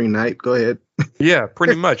 Green Knight, go ahead. Yeah,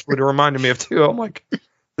 pretty much. What it reminded me of too. I'm like,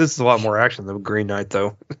 this is a lot more action than Green Knight,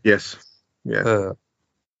 though. Yes. Yeah.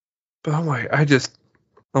 But I'm like,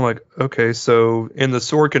 okay, so and the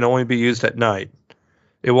sword can only be used at night.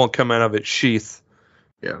 It won't come out of its sheath.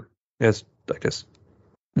 Yeah. Yes, I guess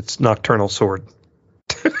it's nocturnal sword.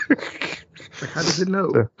 How does it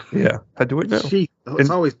know? Yeah, how do it know? It's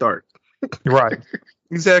always dark. Right.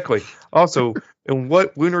 Exactly. Also, in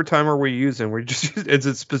what lunar time are we using? Is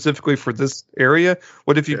it specifically for this area?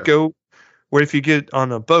 What if you get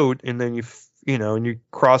on a boat and then and you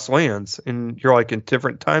cross lands and you're like in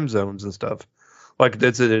different time zones and stuff? Like,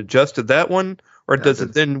 does it adjust to that one, or does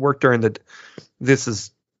it then work during the? This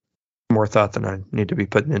is more thought than I need to be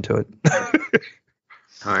putting into it.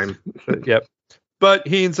 Time. Yep. But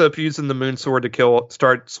he ends up using the moon sword to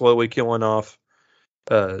start slowly killing off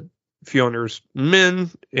Fjolnir's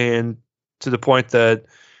men, and to the point that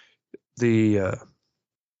the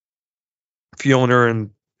Fjolnir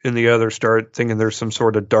and the others start thinking there's some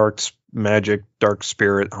sort of dark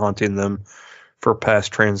spirit haunting them for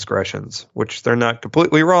past transgressions, which they're not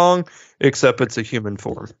completely wrong, except it's a human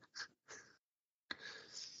form.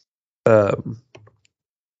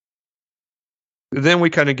 Then we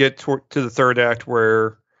kind of get to the third act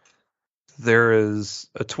where there is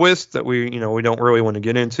a twist that we don't really want to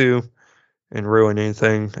get into and ruin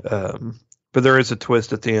anything. But there is a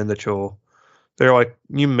twist at the end that they're like,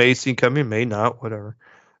 you may see coming, may not, whatever.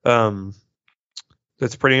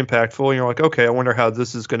 That's pretty impactful. And you're like, okay, I wonder how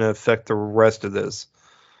this is going to affect the rest of this.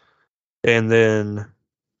 And then,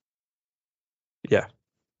 and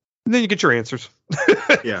then you get your answers.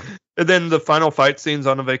 Yeah. And then the final fight scenes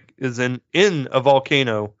is in a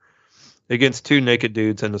volcano against two naked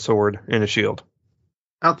dudes and a sword and a shield.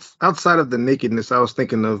 Outside of the nakedness, I was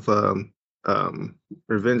thinking of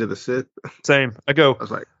Revenge of the Sith. Same. I was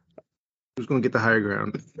like, who's going to get the higher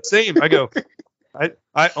ground? Same. I go.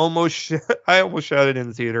 I almost shouted in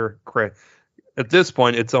the theater. At this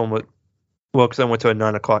point, it's almost because I went to a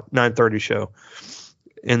 9:30 show,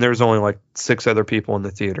 and there was only like 6 other people in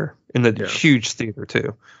the theater, in the huge theater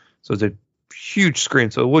too. So it's a huge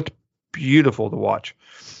screen, so it looked beautiful to watch.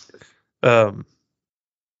 But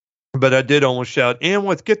I did almost shout, "And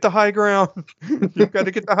get the high ground! You've got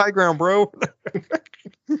to get the high ground, bro!"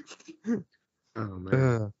 Oh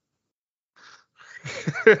man.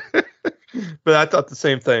 But I thought the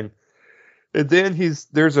same thing. And then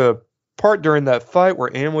there's a part during that fight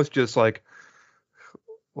where Anne was just like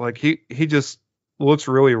he just looks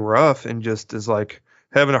really rough and just is like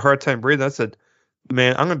having a hard time breathing. I said,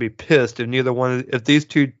 man, I'm gonna be pissed if these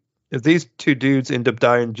two dudes end up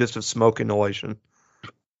dying just of smoke inhalation.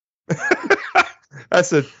 I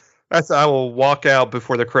said I will walk out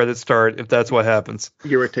before the credits start if that's what happens.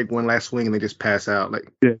 You ever take one last swing and they just pass out,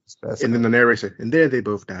 then the narrator said, and there they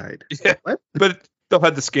both died. Yeah, what? But they'll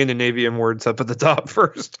have the Scandinavian words up at the top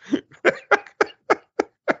first.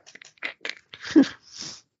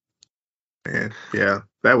 Man, yeah,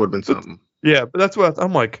 that would have been something. Yeah, but that's what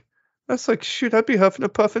I'm like. That's like, shoot, I'd be huffing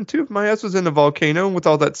and puffing too if my ass was in a volcano with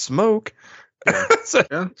all that smoke. Yeah.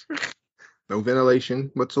 Yeah. No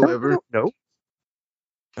ventilation whatsoever. No.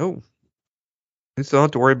 They still don't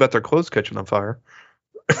have to worry about their clothes catching on fire.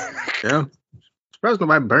 Yeah. Surprised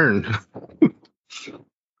nobody burned.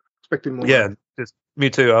 Expecting more. Yeah, just me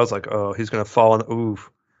too. I was like, oh, he's gonna fall in.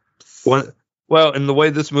 Oof. Well, and the way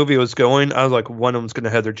this movie was going, I was like, one of them's gonna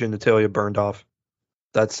have their genitalia burned off.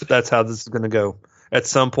 That's how this is gonna go at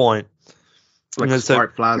some point. Like a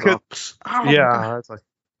spark flies off. Yeah, it's like,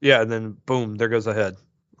 yeah, and then boom, there goes a head.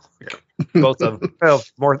 Yeah. Both of them. Well,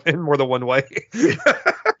 more than one way.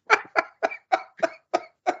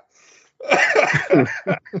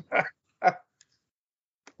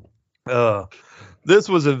 This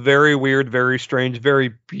was a very weird, very strange,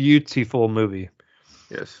 very beautiful movie.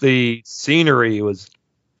 Yes. The scenery was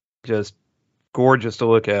just gorgeous to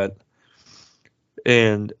look at,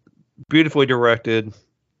 and beautifully directed.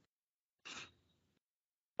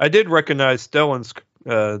 I did recognize Stellan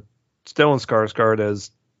Skarsgård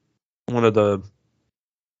as one of the,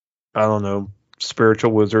 I don't know,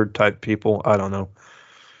 spiritual wizard type people. I don't know.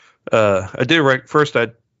 I did first. I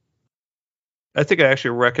think I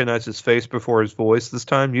actually recognized his face before his voice this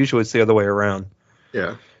time. Usually it's the other way around.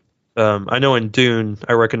 Yeah. I know in Dune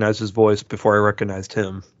I recognized his voice before I recognized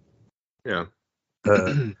him. Yeah.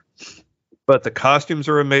 But the costumes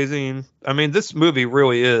are amazing. I mean, this movie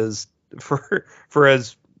really is for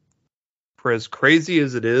as crazy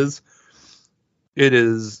as it is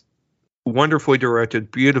wonderfully directed,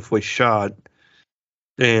 beautifully shot,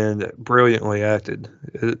 and brilliantly acted.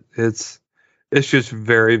 It's just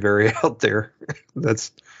very, very out there.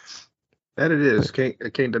 That it is. I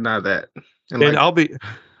can't deny that. And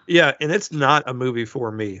and it's not a movie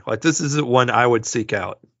for me. Like, this isn't one I would seek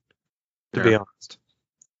out, to be honest.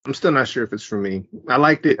 I'm still not sure if it's for me. I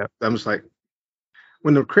liked it. Yeah. I'm just like,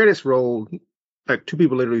 when the credits rolled, like, two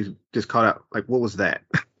people literally just caught out, like, what was that?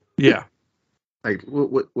 Yeah. Like,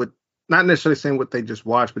 what not necessarily saying what they just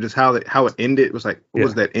watched, but just how it ended. It was like, what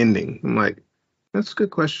was that ending? I'm like, that's a good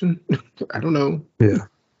question. I don't know. Yeah.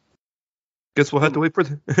 Guess we'll have to wait for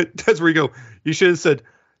that's where you go. You should have said,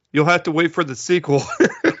 you'll have to wait for the sequel.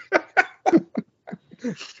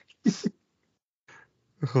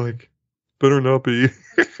 Like, better not be.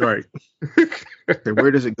 Right.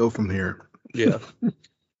 Where does it go from here? Yeah.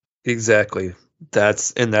 Exactly.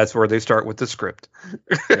 That's where they start with the script.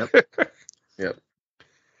 Yep.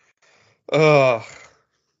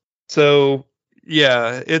 So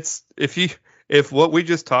yeah, it's if what we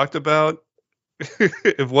just talked about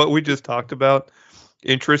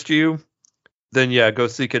interests you, then yeah, go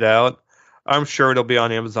seek it out. I'm sure it'll be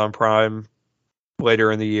on Amazon Prime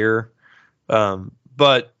later in the year.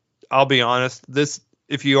 But I'll be honest,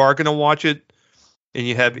 if you are going to watch it and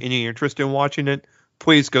you have any interest in watching it,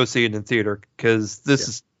 please go see it in theater, because this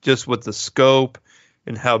is just with the scope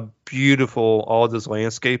and how beautiful all of this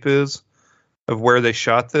landscape is of where they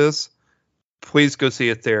shot this. Please go see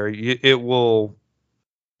it there. It'll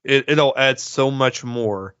add so much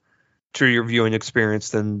more to your viewing experience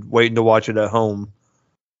than waiting to watch it at home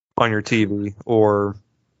on your TV or,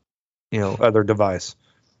 other device.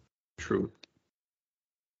 True.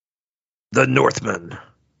 The Northman.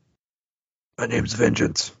 My name's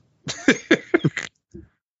Vengeance.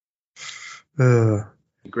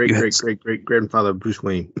 Great grandfather Bruce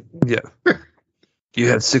Wayne. Yeah. You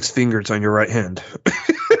have 6 fingers on your right hand.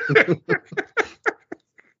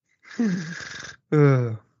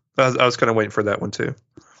 I was kind of waiting for that one too.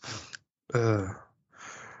 All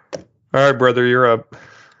right, brother, you're up.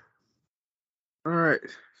 All right.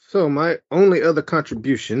 So my only other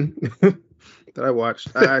contribution that I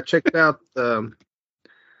watched, I checked out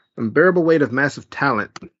Unbearable Weight of Massive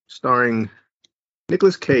Talent, starring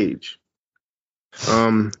Nicolas Cage.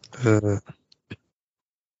 So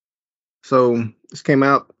this came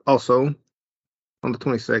out also on the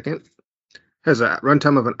 22nd. Has a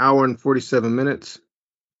runtime of 1 hour and 47 minutes.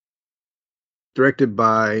 Directed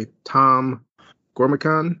by Tom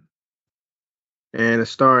Gormican. And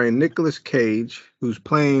it's starring Nicolas Cage, who's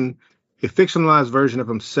playing a fictionalized version of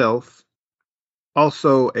himself.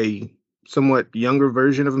 Also a somewhat younger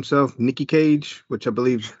version of himself, Nicky Cage, which I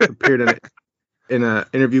believe appeared in an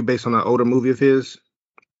interview based on an older movie of his.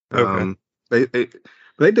 Okay.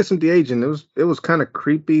 They did some de-aging. It was kind of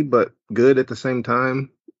creepy but good at the same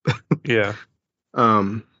time. Yeah.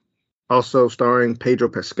 Also starring Pedro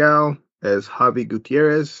Pascal as Javi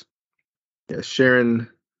Gutierrez, Sharon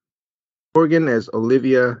Horgan as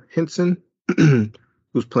Olivia Henson,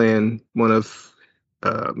 who's playing one of,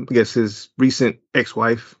 I guess, his recent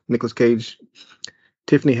ex-wife, Nicolas Cage.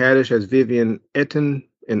 Tiffany Haddish as Vivian Etten,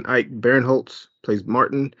 and Ike Barinholtz plays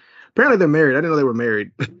Martin. Apparently they're married. I didn't know they were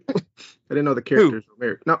married. I didn't know the characters were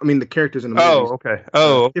married. No, I mean the characters in the movie. Oh, okay.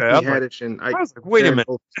 Okay. Tiffany Haddish and Ike wait a minute.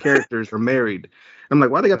 Characters are married. I'm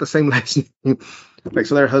like, why they got the same last name? Like,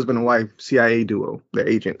 so they're husband and wife CIA duo. They're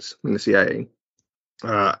agents in the CIA.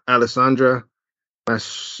 Alessandra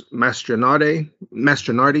Mastronardi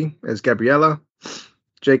as Gabriella,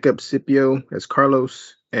 Jacob Scipio as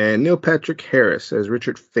Carlos, and Neil Patrick Harris as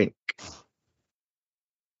Richard Fink.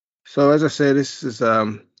 So as I said, this is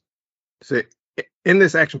in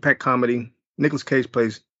this action-packed comedy, Nicolas Cage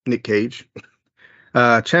plays Nick Cage,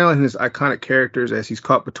 channeling his iconic characters as he's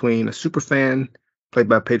caught between a superfan played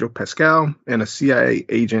by Pedro Pascal and a CIA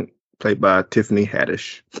agent played by Tiffany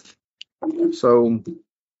Haddish. So,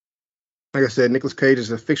 like I said, Nicolas Cage is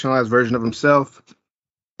a fictionalized version of himself.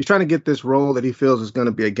 He's trying to get this role that he feels is going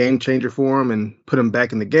to be a game changer for him and put him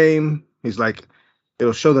back in the game. He's like,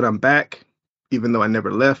 it'll show that I'm back, even though I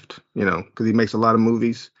never left, because he makes a lot of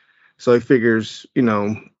movies. So he figures,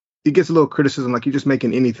 he gets a little criticism, like, you're just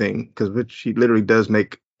making anything, which he literally does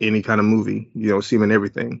make any kind of movie, see him in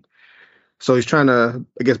everything. So he's trying to,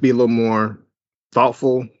 I guess, be a little more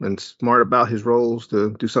thoughtful and smart about his roles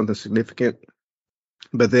to do something significant.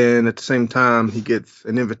 But then at the same time, he gets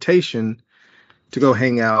an invitation to go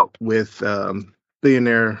hang out with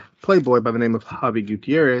billionaire playboy by the name of Javi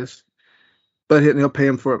Gutierrez, but he'll pay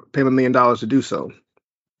him $1 million to do so.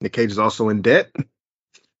 Nick Cage is also in debt.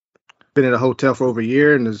 Been in a hotel for over a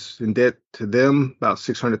year and is in debt to them about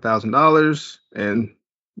 $600,000 and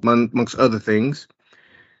amongst other things.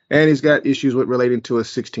 And he's got issues with relating to a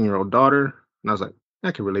 16-year-old daughter. And I was like,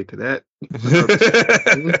 I can relate to that.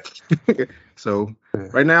 So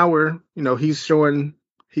right now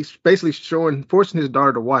he's basically forcing his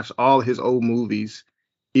daughter to watch all his old movies,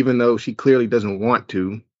 even though she clearly doesn't want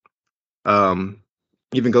to.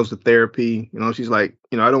 Even goes to therapy. She's like,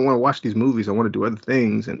 I don't want to watch these movies. I want to do other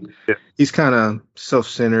things. And he's kind of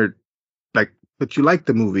self-centered, like, but you like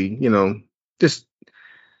the movie, just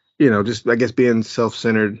I guess being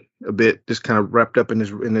self-centered a bit, just kind of wrapped up in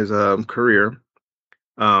his career.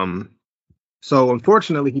 So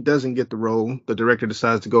unfortunately, he doesn't get the role. The director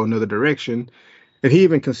decides to go another direction, and he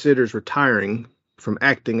even considers retiring from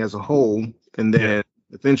acting as a whole, and then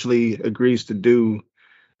eventually agrees to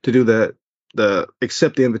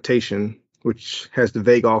accept the invitation, which has the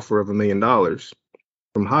vague offer of $1 million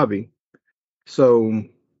from Javi. So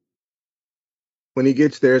when he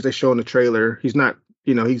gets there, as they show in the trailer, he's not,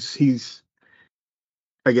 he's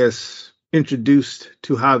I guess introduced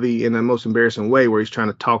to Javi in the most embarrassing way, where he's trying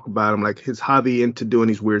to talk about him, like his Javi into doing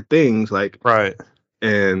these weird things, like right.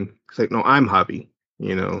 And it's like, no, I'm Javi.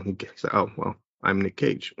 He's like, oh well, I'm Nick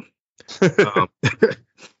Cage.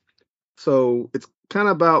 So it's kind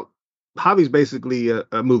of about Javi's basically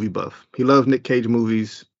a movie buff. He loves Nick Cage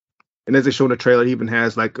movies, and as they show in the trailer, he even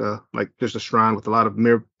has like just a shrine with a lot of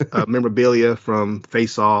memorabilia from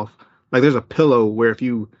Face Off. Like there's a pillow where if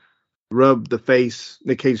you rub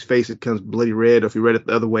Nick Cage's face, it becomes bloody red. Or if you read it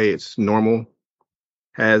the other way, it's normal.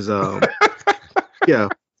 Has yeah,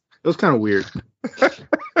 it was kind of weird.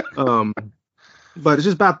 But it's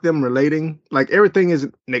just about them relating. Like everything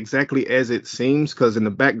isn't exactly as it seems, because in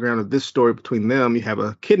the background of this story between them, you have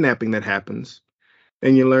a kidnapping that happens,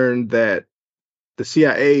 and you learn that the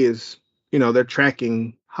CIA is, they're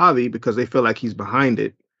tracking Javi because they feel like he's behind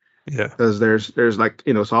it. Yeah. Because there's like,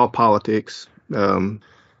 it's all politics.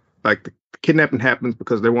 Like the kidnapping happens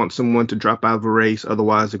because they want someone to drop out of a race,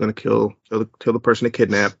 otherwise they're going to kill the person they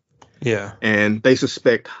kidnapped. Yeah. And they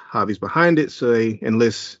suspect Javi's behind it, so they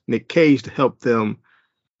enlist Nick Cage to help them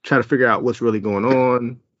try to figure out what's really going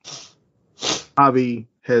on. Javi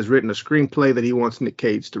has written a screenplay that he wants Nick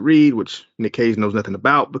Cage to read, which Nick Cage knows nothing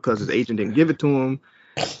about because his agent didn't give it to him.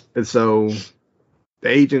 And so the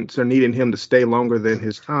agents are needing him to stay longer than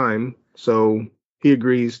his time. So he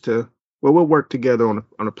agrees to, we'll work together on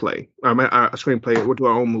a play. A screenplay. We'll do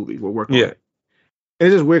our own movie. We'll work on it. And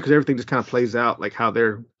it's just weird because everything just kind of plays out like how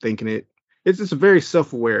they're thinking it. It's just very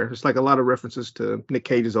self-aware. It's like a lot of references to Nick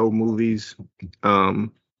Cage's old movies. And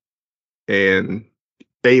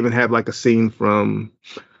they even have like a scene from,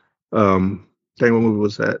 dang, what movie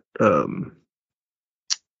was that?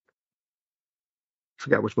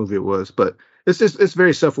 Forgot which movie it was, but it's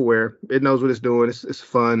very self-aware. It knows what it's doing. It's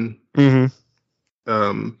fun.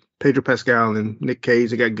 Mm-hmm. Pedro Pascal and Nick Cage,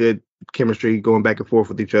 they got good chemistry going back and forth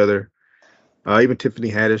with each other. Even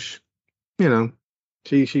Tiffany Haddish,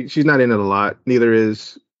 she's not in it a lot. Neither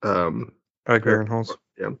is Ike Barinholtz.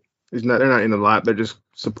 Yeah, they're not in it a lot. They're just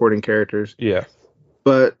supporting characters. Yeah.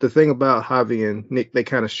 But the thing about Javi and Nick, they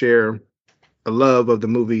kind of share a love of the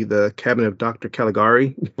movie The Cabinet of Dr.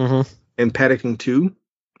 Caligari and Paddington 2.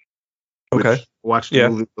 Okay. Watch the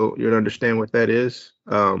movie, so you'll understand what that is.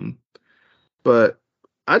 But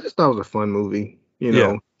I just thought it was a fun movie.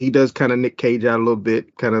 He does kind of Nick Cage out a little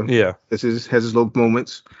bit, kind of. Yeah. Has his little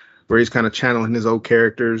moments where he's kind of channeling his old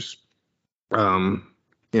characters. I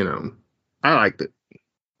liked it.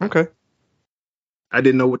 Okay. I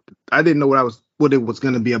didn't know what it was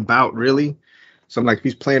going to be about, really. So I'm like, if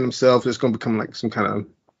he's playing himself, it's going to become like some kind of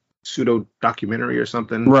pseudo documentary or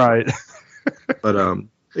something. Right. But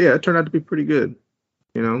it turned out to be pretty good.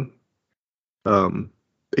 It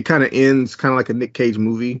kind of ends kind of like a Nick Cage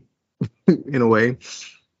movie in a way.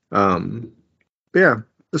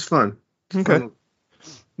 It's fun. Okay. Fun.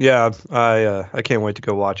 Yeah, I can't wait to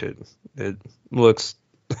go watch it. It looks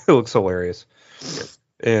hilarious. Yes.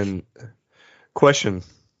 And question: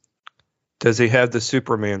 does he have the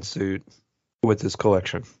Superman suit with his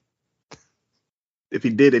collection? If he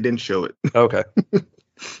did, it didn't show it. Okay.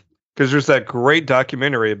 Because there's that great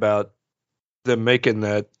documentary about them making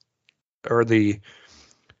that, or the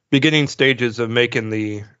beginning stages of making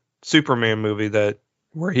the Superman movie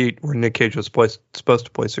where Nick Cage was supposed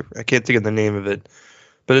to play Superman. I can't think of the name of it,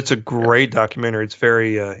 but it's a great documentary. It's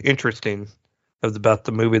very interesting about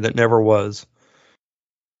the movie that never was.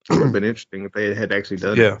 It would have been interesting if they had actually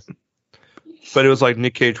done it. But it was like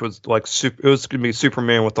Nick Cage was like it was going to be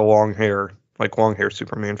Superman with the long hair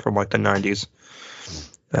Superman from like the 90s,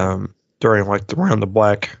 during like around the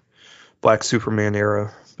black Superman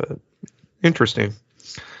era. But interesting.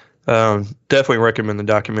 Definitely recommend the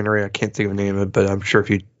documentary. I can't think of the name of it, but I'm sure if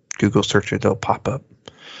you Google search it, they'll pop up.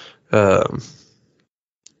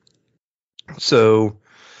 So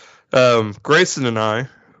Grayson and I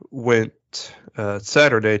went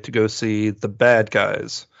Saturday to go see The Bad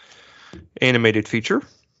Guys animated feature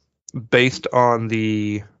based on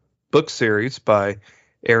the book series by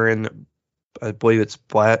Aaron, I believe it's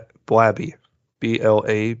Blabey,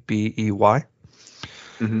 Blabey.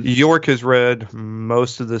 Mm-hmm. York has read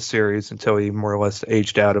most of the series until he more or less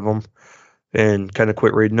aged out of them and kind of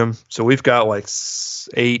quit reading them. So we've got like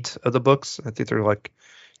 8 of the books. I think they're like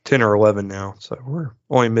 10 or 11 now. So we're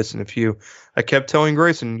only missing a few. I kept telling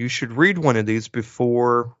Grayson, you should read one of these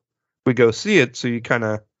before we go see it. So you kind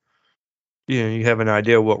of, you have an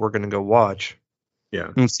idea of what we're going to go watch.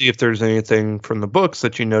 Yeah. And see if there's anything from the books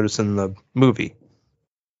that you notice in the movie.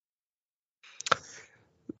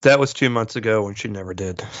 That was 2 months ago, and she never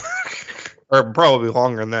did. Or probably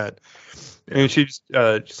longer than that. And she's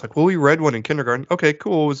like, well, we read one in kindergarten. Okay,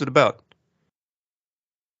 cool. What was it about?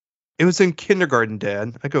 It was in kindergarten,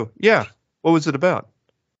 Dad. I go, yeah. What was it about?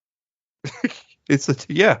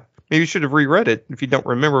 Yeah. Maybe you should have reread it if you don't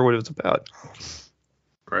remember what it was about.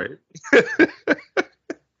 Right.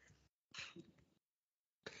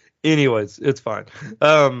 Anyways, it's fine.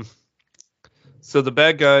 So The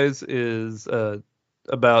Bad Guys is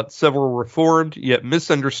about several reformed yet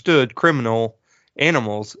misunderstood criminal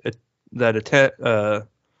animals that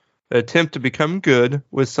attempt to become good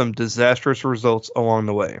with some disastrous results along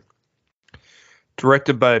the way.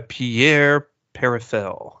 Directed by Pierre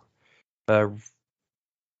Perifel.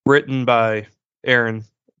 Written by Aaron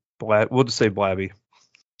we'll just say Blabey.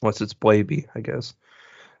 Unless it's Blabey, I guess.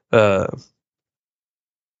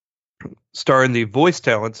 Starring the voice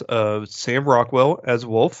talents of Sam Rockwell as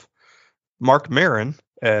Wolf, Mark Maron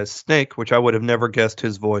as Snake, which I would have never guessed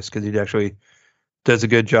his voice because he actually does a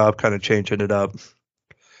good job kind of changing it up.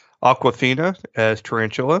 Aquafina as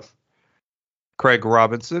Tarantula, Craig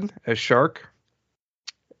Robinson as Shark,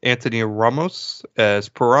 Anthony Ramos as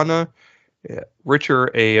Piranha,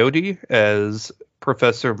 Richard Ayoade as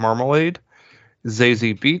Professor Marmalade,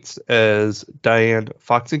 Zazie Beetz as Diane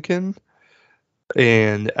Foxington,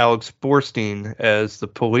 and Alex Borstein as the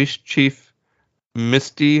police chief,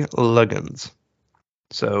 Misty Luggins.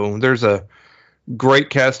 So there's a great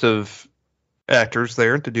cast of actors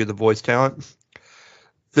there to do the voice talent.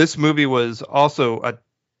 This movie was also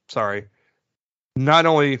not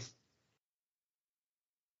only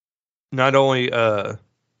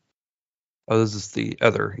this is the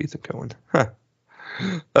other Ethan Coen.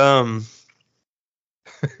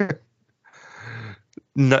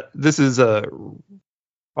 This is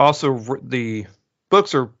also the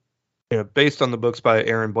books are based on the books by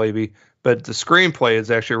Aaron Blabey, but the screenplay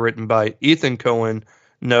is actually written by Ethan Coen.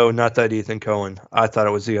 No, not that Ethan Coen. I thought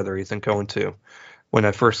it was the other Ethan Coen too when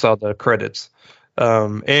I first saw the credits.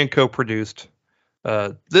 And co-produced.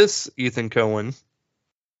 This Ethan Coen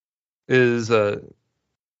is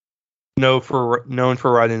known for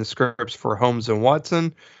writing the scripts for Holmes and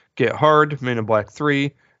Watson, Get Hard, Men in Black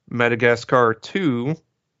 3, Madagascar 2,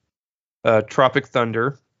 Tropic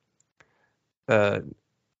Thunder, an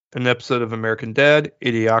episode of American Dad,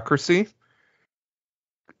 Idiocracy,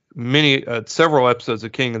 several episodes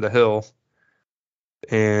of King of the Hill,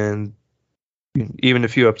 and even a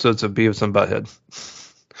few episodes of Beavis and Butthead.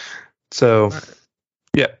 So,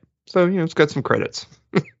 yeah. So, it's got some credits.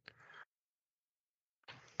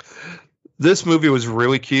 This movie was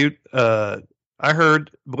really cute. I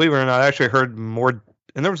heard, believe it or not, I actually heard more,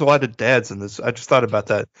 and there was a lot of dads in this. I just thought about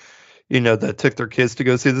that, that took their kids to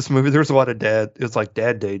go see this movie. There was a lot of it was like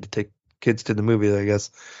Dad Day to take kids to the movie, I guess.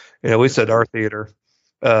 At least at our theater.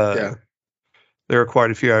 Yeah. There were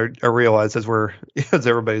quite a few. I realized as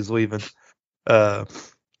everybody's leaving. But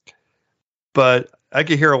I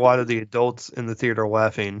could hear a lot of the adults in the theater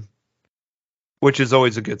laughing, which is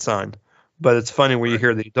always a good sign. But it's funny when you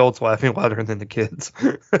hear the adults laughing louder than the kids.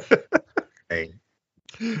 Hey.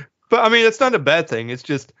 But I mean, it's not a bad thing. It's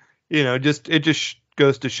just, it just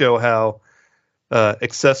goes to show how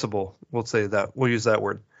accessible. We'll say that. We'll use that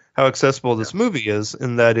word. How accessible this movie is,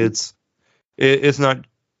 in that it's not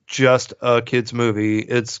just a kids movie.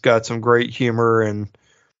 It's got some great humor, and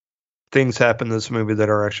things happen in this movie that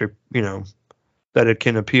are actually, that it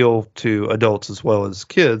can appeal to adults as well as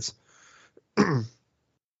kids. The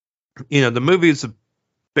movie is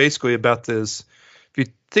basically about this. If you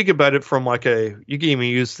think about it from like you can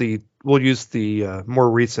even we'll use the more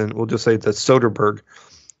recent, we'll just say the Soderbergh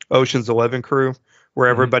Ocean's 11 crew, where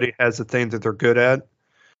everybody has a thing that they're good at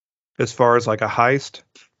as far as like a heist.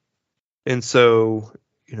 And so,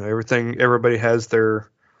 everybody has their,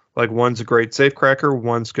 like, one's a great safecracker,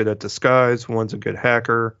 one's good at disguise, one's a good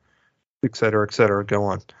hacker, et cetera, go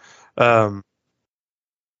on.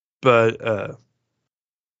 But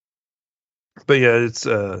yeah, it's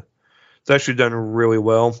actually done really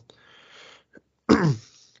well.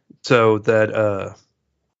 So that,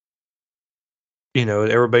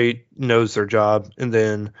 everybody knows their job, and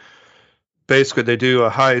then basically they do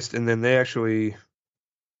a heist, and then they actually,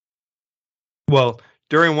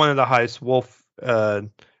 during one of the heists, Wolf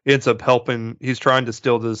ends up helping. He's trying to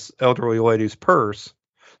steal this elderly lady's purse.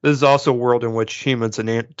 This is also a world in which humans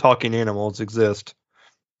and talking animals exist.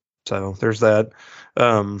 So there's that.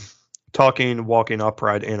 Talking, walking,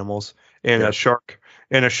 upright animals, and a shark.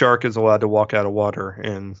 And a shark is allowed to walk out of water,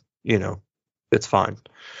 and it's fine.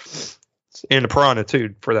 And a piranha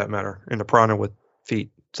too, for that matter, and a piranha with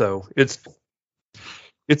feet. So this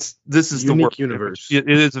is unique universe. It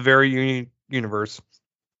is a very unique universe.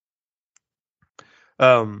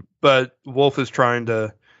 But Wolf is trying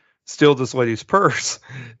to steal this lady's purse,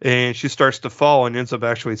 and she starts to fall and ends up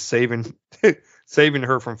actually saving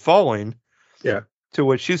her from falling. Yeah. To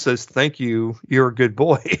which she says, "Thank you, you're a good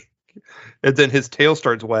boy." And then his tail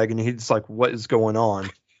starts wagging, and he's like, "What is going on?"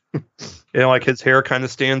 And like his hair kind of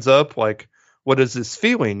stands up, like, "What is this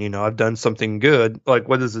feeling? I've done something good. Like,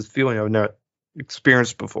 what is this feeling I've not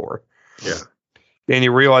experienced before?" Yeah. And he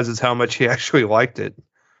realizes how much he actually liked it.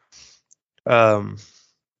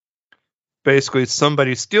 Basically,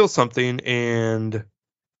 somebody steals something, and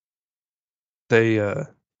they have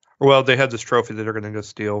this trophy that they're going to go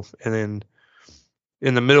steal, and then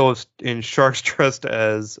in the middle in Shark's dressed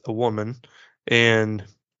as a woman, and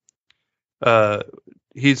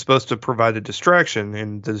he's supposed to provide a distraction,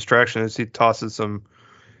 and the distraction is he tosses some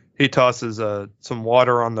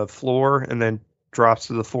water on the floor, and then drops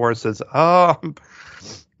to the floor and says, I'm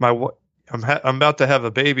about to have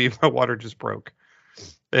a baby. My water just broke.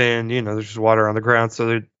 And, there's just water on the ground. So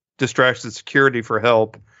it distracts the security for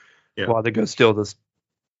help while they go steal this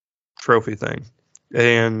trophy thing.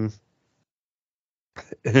 And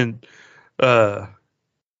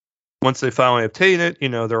once they finally obtain it,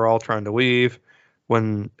 they're all trying to leave,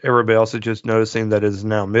 when everybody else is just noticing that it is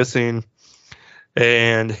now missing.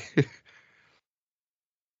 And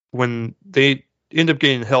when they end up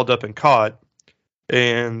getting held up and caught,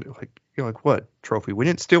 and you're like, "What trophy? We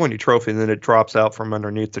didn't steal any trophy." And then it drops out from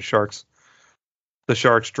underneath the shark's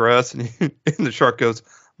dress, and the shark goes,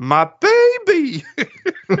 "My baby!"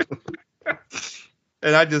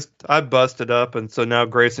 And I busted up, and so now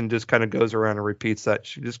Grayson just kind of goes around and repeats that.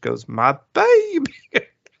 She just goes, "My baby,"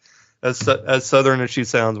 as southern as she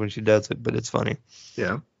sounds when she does it, but it's funny.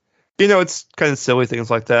 Yeah, it's kind of silly things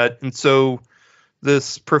like that, and so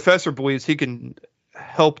this professor believes he can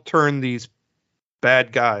help turn these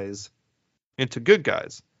bad guys into good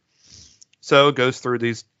guys. So it goes through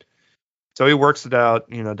these. So he works it out,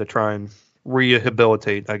 to try and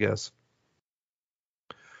rehabilitate, I guess.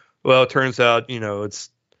 Well, it turns out,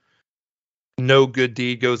 it's no good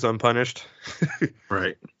deed goes unpunished.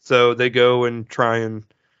 Right. So they go and try and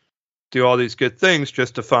do all these good things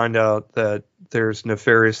just to find out that there's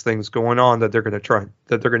nefarious things going on that they're going to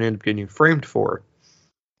end up getting framed for.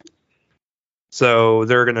 So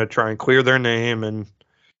they're going to try and clear their name and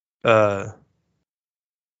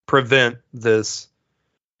prevent this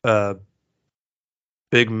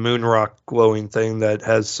big moon rock glowing thing that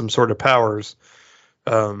has some sort of powers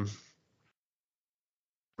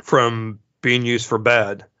from being used for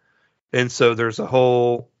bad. And so there's a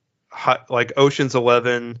whole, like, Ocean's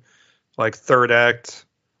 11, like, third act.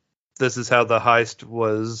 This is how the heist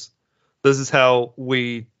was. This is how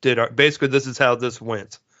we did basically this is how this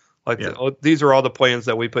went. Like, these are all the plans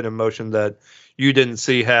that we put in motion that you didn't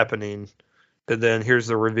see happening. And then here's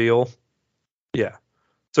the reveal. Yeah.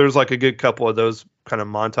 So there's like a good couple of those kind of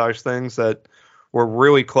montage things that were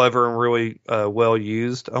really clever and really well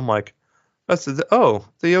used. I'm like,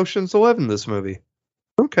 the Ocean's 11, this movie.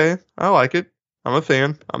 Okay, I like it. I'm a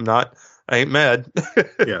fan. I ain't mad.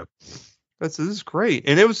 Yeah. This is great.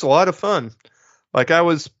 And it was a lot of fun. Like, I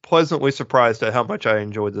was pleasantly surprised at how much I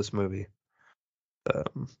enjoyed this movie.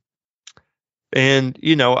 Um, and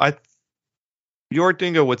York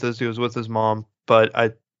didn't go with us; he was with his mom. But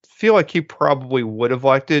I feel like he probably would have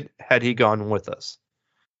liked it had he gone with us.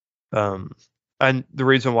 And the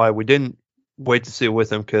reason why we didn't wait to see it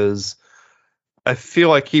with him, because I feel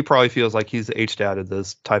like he probably feels like he's aged out of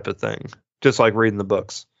this type of thing, just like reading the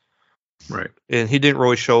books. Right. And he didn't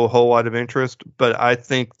really show a whole lot of interest, but I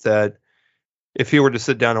think that if he were to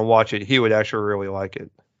sit down and watch it, he would actually really like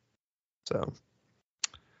it. So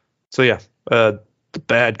yeah, The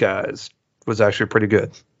Bad Guys was actually pretty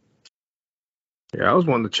good. Yeah, I was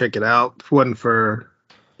wanting to check it out. If it wasn't for,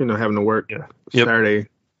 having to work Saturday.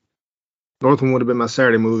 Northman would have been my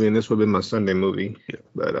Saturday movie, and this would have been my Sunday movie. Yeah.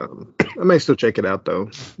 But I may still check it out, though.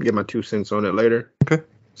 Get my 2 cents on it later. Okay.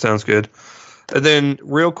 Sounds good. And then,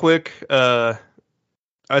 real quick, I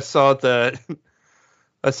saw that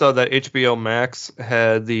HBO Max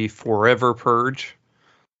had the Forever Purge.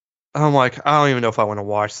 I'm like, I don't even know if I want to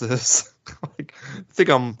watch this. I think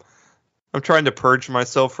I'm trying to purge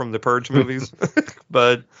myself from the Purge movies,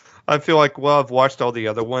 but I feel like, well, I've watched all the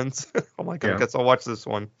other ones. I'm like, I guess I'll watch this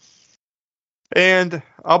one. And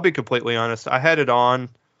I'll be completely honest, I had it on.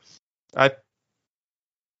 I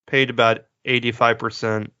paid about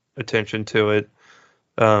 85% attention to it.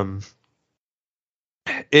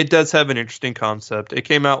 It does have an interesting concept. It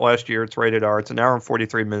came out last year. It's rated R. It's an hour and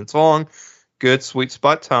 43 minutes long. Good sweet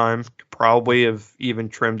spot time. Could probably have even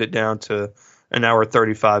trimmed it down to an hour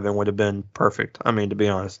 35 and would have been perfect. I mean, to be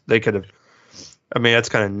honest, they could have. I mean, that's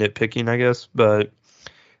kind of nitpicking, I guess. But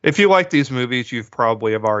if you like these movies, you've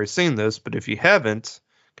probably have already seen this. But if you haven't,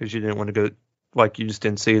 because you didn't want to go, like you just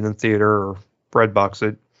didn't see it in theater or Redbox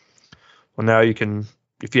it, well, now you can,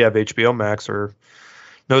 if you have HBO Max or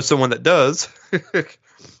know someone that does,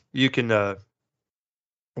 you can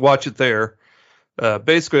watch it there.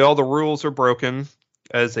 Basically, all the rules are broken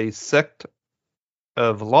as a sect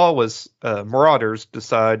of lawless marauders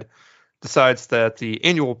decides that the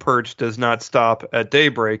annual purge does not stop at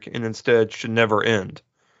daybreak and instead should never end.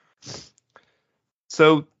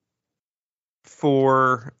 So,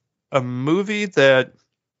 for a movie that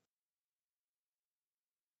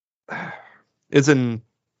is an,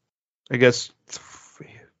 I guess,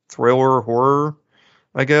 thriller, horror,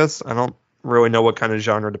 I guess. I don't really know what kind of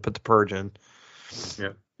genre to put the Purge in.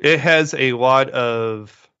 Yeah. It has a lot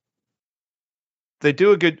of...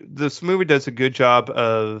 This movie does a good job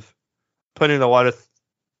of putting a lot of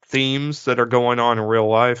themes that are going on in real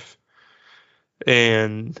life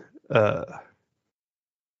and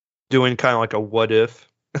doing kind of like a what if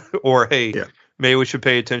or, hey, maybe we should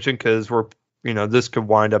pay attention because this could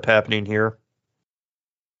wind up happening here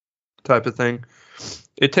type of thing.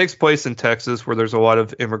 It takes place in Texas where there's a lot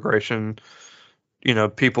of immigration.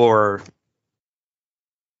 People are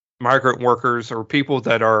migrant workers or people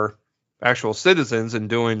that are actual citizens and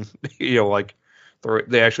doing, like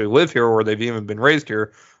they actually live here or they've even been raised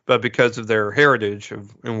here, but because of their heritage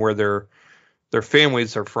and where their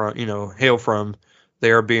families are from, hail from,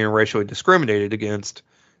 they are being racially discriminated against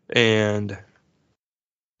and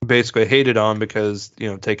basically hated on because,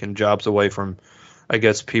 taking jobs away from, I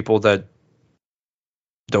guess, people that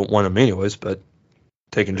don't want them anyways, but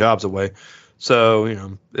taking jobs away.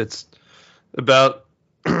 So, it's about,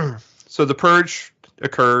 so the purge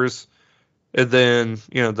occurs and then,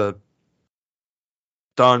 the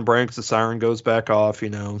dawn breaks, the siren goes back off,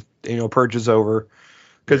 purge is over.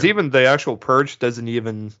 Because even the actual purge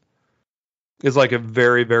is like a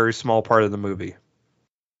very, very small part of the movie.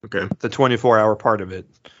 Okay. The 24-hour part of it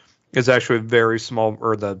is actually very small,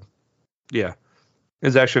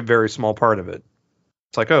 is actually a very small part of it.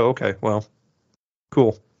 It's like, oh, okay, well,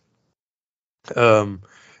 cool.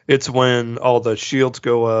 It's when all the shields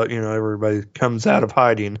go up, everybody comes out of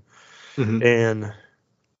hiding, and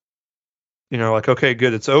like, okay,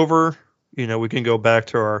 good, it's over. We can go back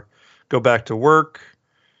to work.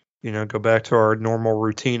 Go back to our normal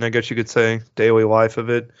routine, I guess you could say, daily life of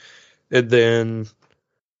it, and then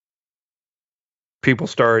people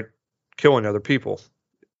start killing other people.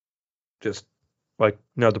 Just like,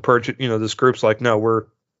 no, the purge, this group's like, no, we're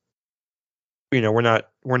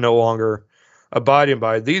no longer abiding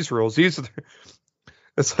by these rules. It's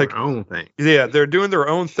like their own thing. Yeah, they're doing their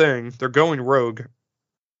own thing. They're going rogue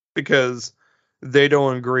because they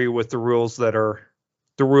don't agree with the rules or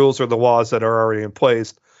the laws that are already in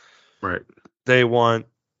place. Right. They want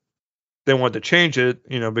to change it,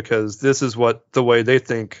 because this is the way they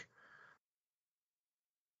think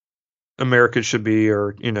America should be,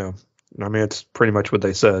 or, I mean, it's pretty much what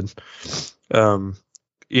they said.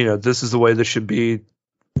 This is the way this should be.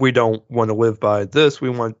 We don't want to live by this. We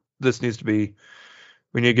need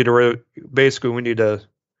to get rid of, basically we need to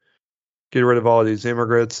get rid of all of these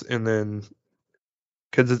immigrants, and then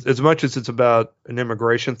because as much as it's about an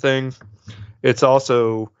immigration thing, it's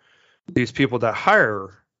also these people that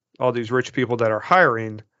hire all these rich people that are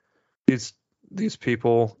hiring these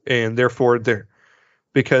people, and therefore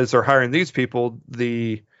because they're hiring these people,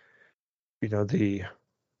 I'm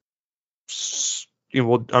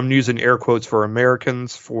using air quotes for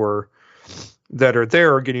Americans that are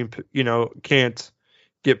there getting, can't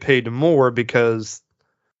get paid more because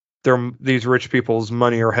these rich people's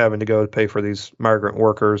money are having to go pay for these migrant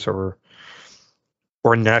workers or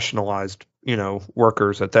nationalized,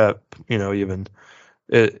 workers at that, even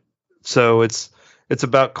it. So it's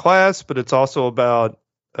about class, but it's also about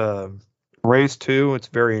race too. It's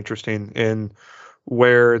very interesting in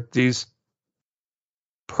where these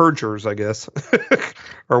purgers, I guess,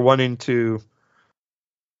 are wanting to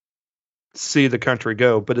see the country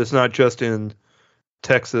go. But it's not just in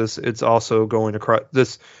Texas; it's also going across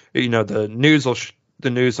this. The news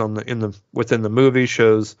within the movie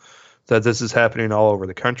shows that this is happening all over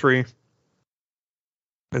the country,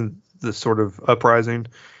 and this sort of uprising.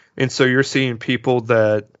 And so you're seeing people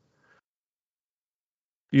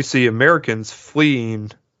you see Americans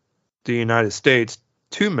fleeing the United States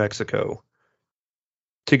to Mexico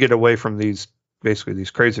to get away from these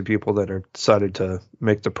crazy people that are decided to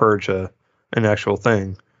make the purge an actual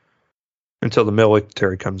thing until the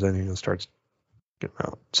military comes in and starts getting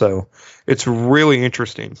out. So it's really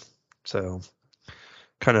interesting. So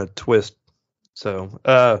kind of twist. So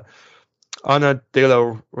Ana de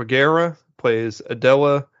la Reguera plays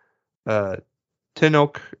Adela.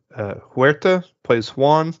 Tenoch Huerta plays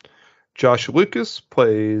Juan. Josh Lucas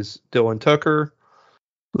plays Dylan Tucker.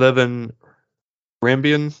 Levin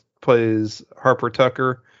Rambian plays Harper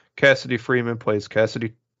Tucker. Cassidy Freeman plays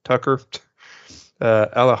Cassidy Tucker.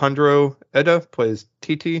 Alejandro Eda plays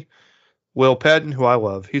Titi. Will Patton, who I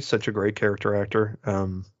love, he's such a great character actor.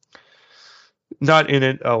 Not in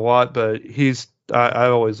it a lot, but I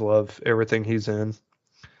always love everything he's in.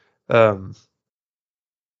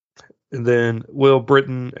 And then Will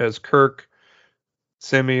Britton as Kirk,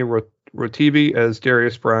 Sammy Rotibi as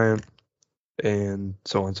Darius Bryant, and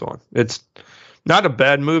so on and so on. It's not a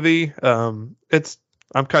bad movie. It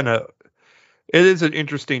is an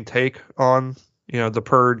interesting take on, the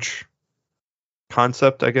purge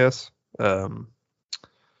concept, I guess.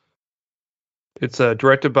 It's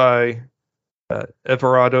directed by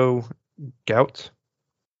Everardo Gout.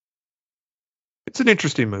 It's an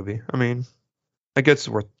interesting movie. I mean, I guess it's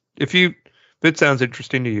worth. If it sounds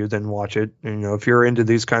interesting to you, then watch it. If you're into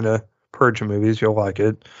these kind of purge movies, you'll like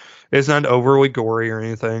it. It's not overly gory or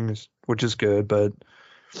anything, which is good, but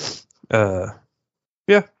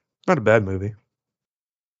yeah, not a bad movie.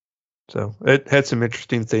 So it had some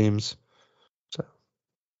interesting themes. So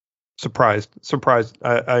surprised.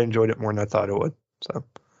 I enjoyed it more than I thought it would. So,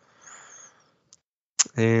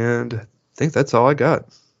 and I think that's all I got.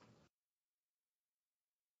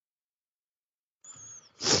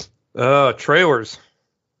 Trailers.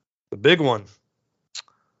 The big one.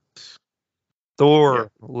 Thor,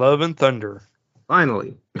 Love and Thunder.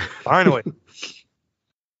 Finally.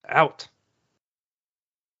 Out.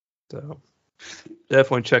 So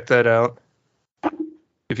definitely check that out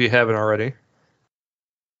if you haven't already.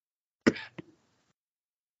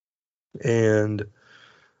 And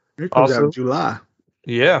it comes out in July.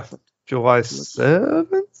 Yeah. July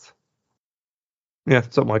 7th? Yeah,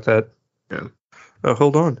 something like that. Yeah. Oh,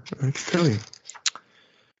 hold on. I can tell you.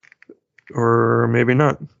 Or maybe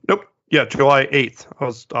not. Nope. Yeah, July 8th. I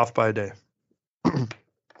was off by a day.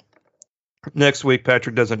 Next week,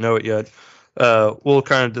 Patrick doesn't know it yet. We'll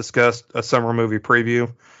kind of discuss a summer movie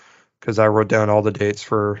preview because I wrote down all the dates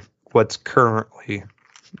for what's currently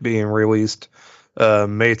being released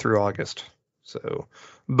May through August. So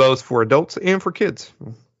both for adults and for kids.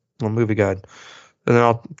 A movie guide. And then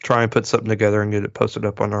I'll try and put something together and get it posted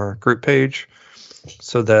up on our group page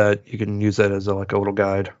so that you can use that as a little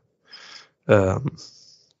guide. But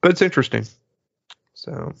it's interesting.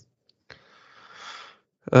 So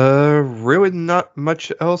really not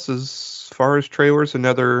much else as far as trailers.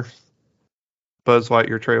 Another Buzz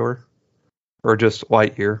Lightyear trailer. Or just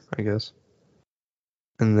Lightyear, I guess.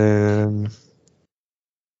 And then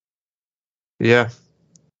yeah.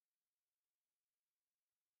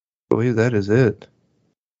 I believe that is it.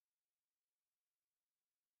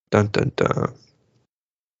 Dun dun dun.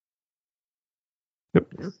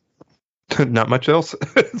 Yep. Not much else.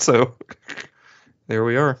 So there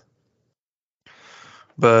we are.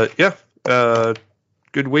 But yeah,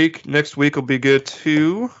 good week. Next week will be good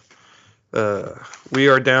too. We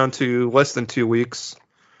are down to less than 2 weeks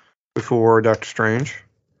before Doctor Strange.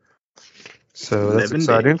 So that's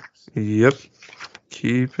exciting. Yep.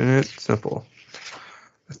 Keeping it simple.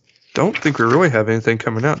 I don't think we really have anything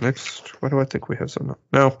coming out next. Why do I think we have something?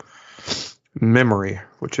 No. Memory,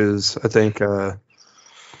 which is, I think, Liam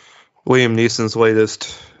Neeson's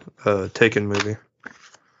latest Taken movie.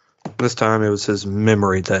 This time it was his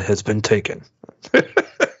memory that has been taken.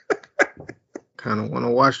 Kind of want to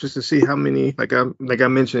watch just to see how many, like I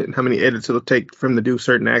mentioned, how many edits it'll take for him to do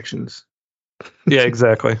certain actions. Yeah,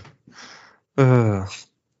 exactly.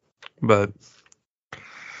 But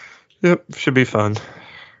yep, should be fun.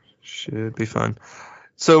 Should be fun.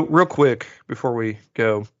 So real quick before we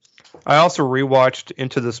go, I also rewatched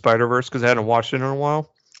Into the Spider-Verse because I hadn't watched it in a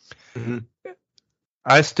while. Mm-hmm.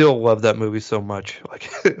 I still love that movie so much.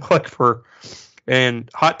 And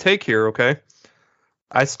hot take here, okay?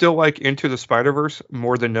 I still like Into the Spider-Verse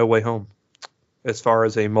more than No Way Home as far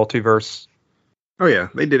as a multiverse. Oh yeah,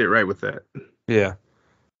 they did it right with that. Yeah.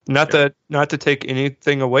 Not to take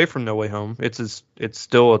anything away from No Way Home. It's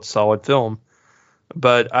still a solid film.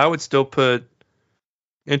 But I would still put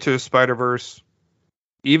Into the Spider-Verse,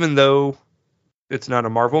 even though it's not a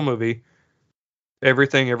Marvel movie,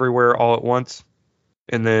 Everything Everywhere All at Once,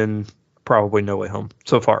 and then probably No Way Home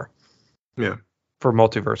so far. Yeah. For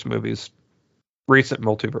multiverse movies. Recent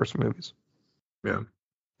multiverse movies. Yeah.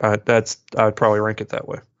 I would probably rank it that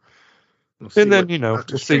way. And then,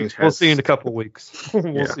 we'll see in a couple of weeks.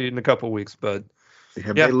 We'll see in a couple of weeks, but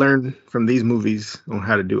they learned from these movies on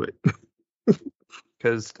how to do it?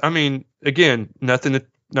 Because, I mean, again, not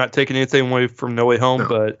taking anything away from No Way Home,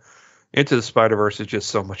 but Into the Spider-Verse is just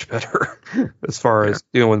so much better as far as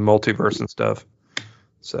dealing with multiverse and stuff.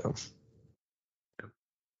 So,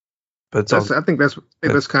 but I think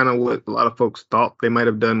that's kind of what a lot of folks thought they might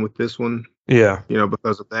have done with this one. Yeah,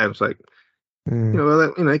 because of that, it's like, they're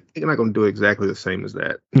not going to do exactly the same as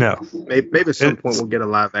that. No, maybe at some point we'll get a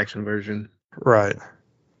live action version. Right,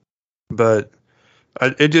 but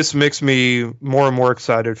it just makes me more and more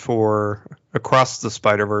excited for Across the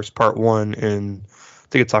Spider-Verse Part 1 in, I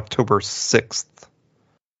think it's October 6th.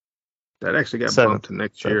 That actually got bumped to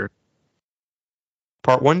next year.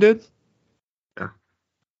 Part 1 did? Yeah.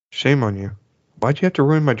 Shame on you. Why'd you have to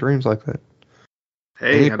ruin my dreams like that?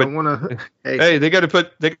 Hey, I don't want to. Hey, they got to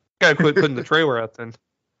quit putting the trailer out then.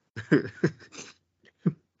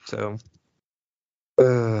 So,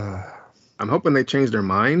 I'm hoping they change their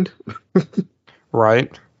mind.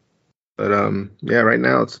 Right. But right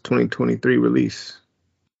now it's a 2023 release.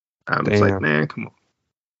 I'm just like, man, come on.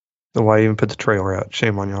 So why even put the trailer out?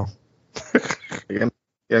 Shame on y'all.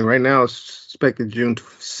 Yeah, right now it's expected June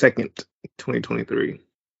 2nd, 2023.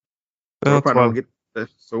 So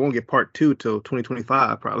we won't get part 2 till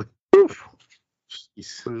 2025, probably.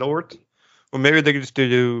 Jeez. Lord. Well, maybe they could just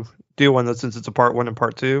do one that, since it's a part 1 and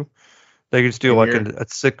part 2, they could just do a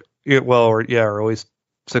 6, or at least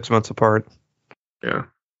 6 months apart. Yeah.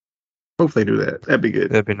 Hope they do that. That'd be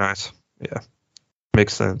good. That'd be nice. Yeah.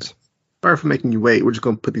 Makes sense. Sorry for making you wait. We're just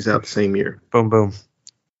going to put these out the same year. Boom, boom.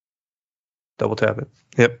 Double tap it.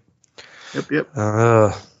 Yep.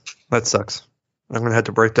 That sucks. I'm going to have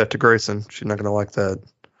to break that to Grayson. She's not going to like that.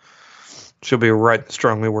 She'll be writing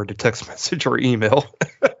strongly worded text message or email.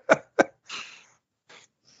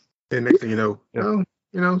 And next thing you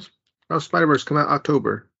know, Spider-Verse come out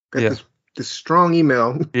October. Got this strong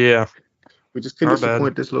email. Yeah. We just couldn't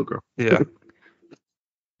disappoint this little girl. Yeah.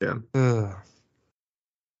 Yeah.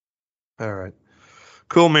 All right.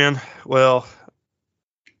 Cool, man. Well,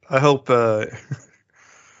 I hope oh,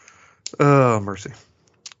 mercy.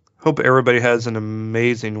 Hope everybody has an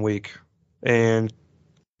amazing week and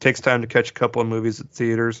takes time to catch a couple of movies at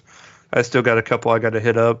theaters. I still got a couple I got to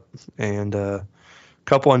hit up, and a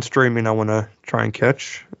couple on streaming I want to try and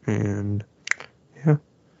catch, and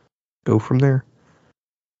go from there.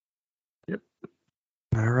 Yep.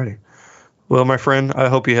 Alrighty. Well, my friend, I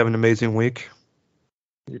hope you have an amazing week.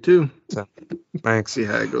 You too. So, thanks. See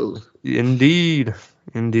how it goes. Indeed.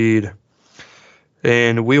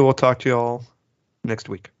 And we will talk to you all next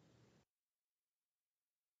week.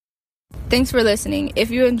 Thanks for listening. If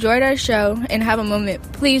you enjoyed our show and have a moment,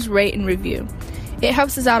 please rate and review. It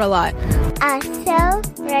helps us out a lot. Also,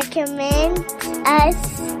 recommend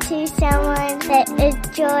us to someone that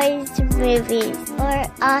enjoys movies or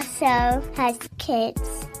also has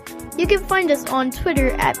kids. You can find us on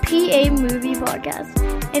Twitter at PA Movie Podcast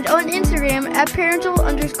and on Instagram at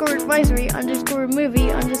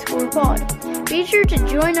parental_advisory_movie_pod. Be sure to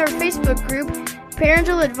join our Facebook group,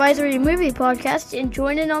 Parental Advisory Movie Podcast, and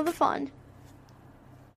join in on the fun.